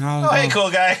Guy. How's it Oh, hey, going? cool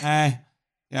guy. Hey.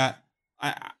 Yeah.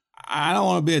 I don't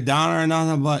want to be a downer or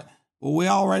nothing, but we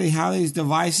already have these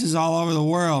devices all over the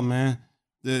world, man.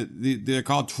 They're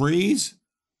called trees.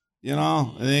 You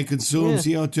know, they consume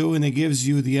CO2 and it gives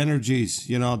you the energies.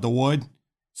 You know, the wood.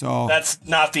 So That's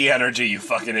not the energy, you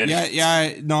fucking idiot.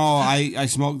 I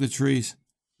smoke the trees.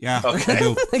 Yeah, Okay. I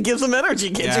do. It gives them energy,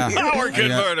 kids. Yeah. Power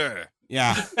converter.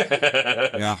 Yeah,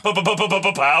 yeah. Power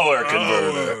converter.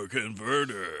 Power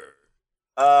converter.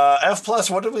 F plus,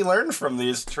 what did we learn from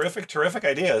these terrific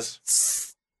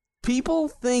ideas? People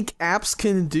think apps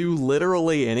can do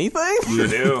literally anything? They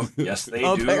do. Yes, they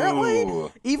Apparently.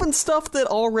 do. Even stuff that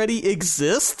already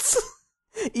exists?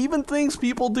 Even things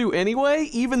people do anyway?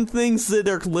 Even things that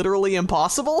are literally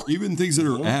impossible? Even things that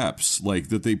are apps, like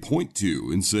that they point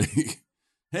to and say,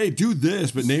 hey, do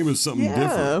this, but name it something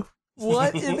different.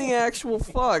 What in the actual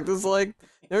fuck? It's like,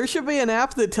 there should be an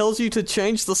app that tells you to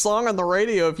change the song on the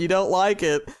radio if you don't like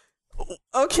it.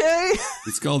 Okay.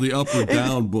 It's called the up or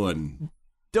down button.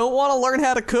 Don't want to learn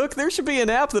how to cook? There should be an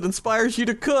app that inspires you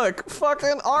to cook.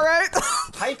 Fucking alright.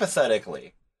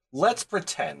 Hypothetically, let's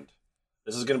pretend.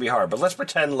 This is going to be hard, but let's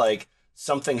pretend like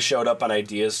something showed up on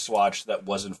Ideas Swatch that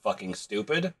wasn't fucking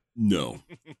stupid. No.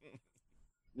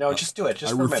 No, just do it.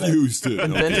 Just I for a minute. refuse to.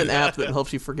 Invent Okay. an app that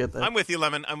helps you forget that. I'm with you,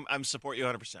 Lemon. I'm support you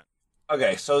 100%.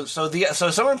 Okay, so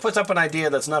someone puts up an idea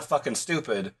that's not fucking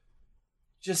stupid.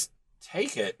 Just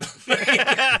take it.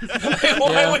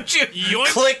 Why would you Yoink.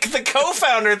 click the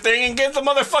co-founder thing and give the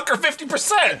motherfucker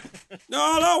 50%?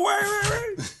 No,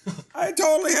 wait. I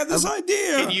totally had this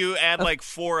idea. Can you add like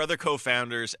 4 other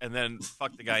co-founders and then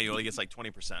fuck the guy who only gets like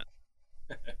 20%?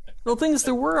 The thing is,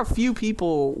 there were a few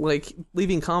people like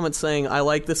leaving comments saying, "I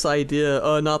like this idea.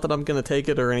 Not that I'm going to take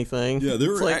it or anything." Yeah,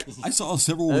 there It's were. like, I saw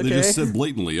several where they just Okay. said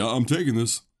blatantly, I'm taking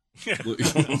this.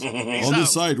 On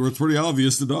this site where it's pretty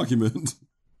obvious to document.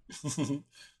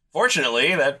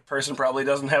 Fortunately, that person probably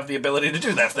doesn't have the ability to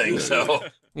do that thing, so...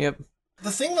 Yep.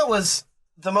 The thing that was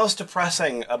the most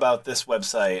depressing about this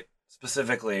website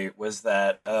specifically was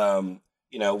that,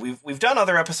 we've done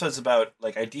other episodes about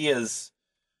like ideas,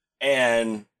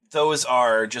 and those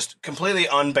are just completely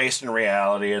unbased in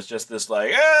reality. It's just this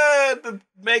like,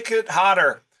 make it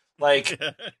hotter, like,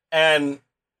 and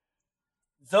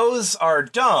those are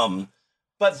dumb,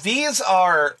 but these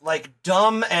are like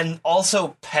dumb and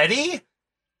also petty,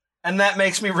 and that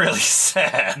makes me really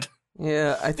sad.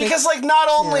 Yeah, I think Because, like, not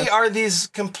only are these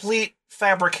complete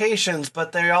fabrications,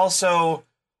 but they also,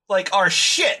 like, are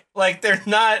shit. Like, they're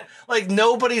not, like,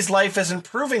 nobody's life is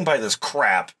improving by this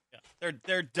crap.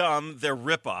 They're dumb. They're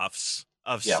ripoffs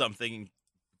of Yep. something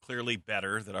clearly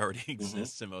better that already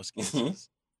exists in most cases,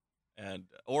 and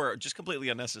or just completely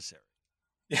unnecessary.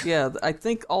 yeah, I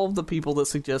think all of the people that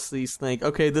suggest these think,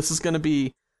 okay, this is going to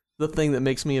be the thing that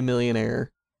makes me a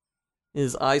millionaire.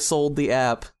 Is I sold the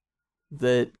app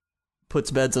that puts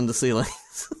beds into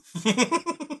ceilings.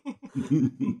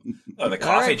 Oh, the coffee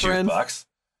All right, friend. jukebox.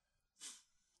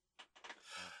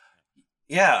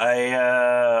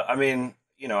 Yeah, I mean,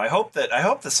 I hope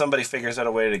that somebody figures out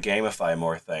a way to gamify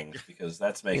more things, because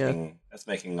that's making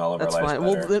all of That's our lives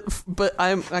fine. better. Well, but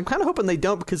I'm kind of hoping they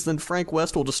don't, because then Frank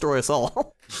West will destroy us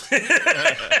all.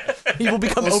 He will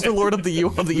become overlord of the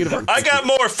universe. I got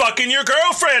more fucking your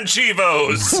girlfriend,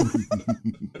 Chivos.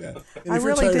 Yeah. And I if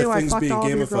you're really tired do. of I things fucked being all of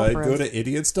your gamified, go girlfriends. to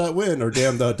idiots.win or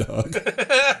damn.dog.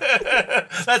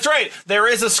 That's right. There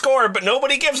is a score, but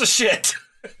nobody gives a shit.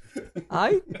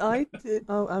 I did.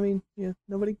 Oh, I mean, yeah.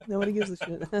 Nobody gives a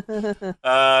shit.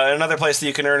 Another place that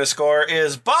you can earn a score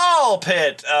is Ball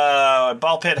Pit.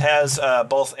 Ball Pit has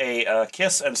both a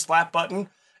kiss and slap button,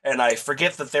 and I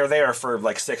forget that they're there for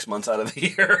like 6 months out of the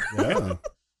year. Yeah.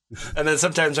 And then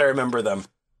sometimes I remember them.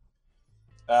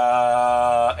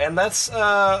 And that's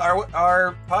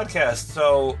our podcast.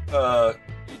 So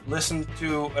listen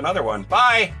to another one.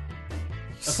 Bye.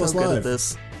 So F+. good Live. at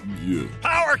this. Yeah.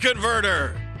 Power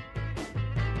converter.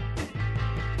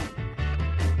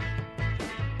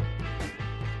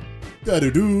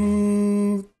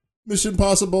 Da-do-do. Mission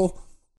Possible.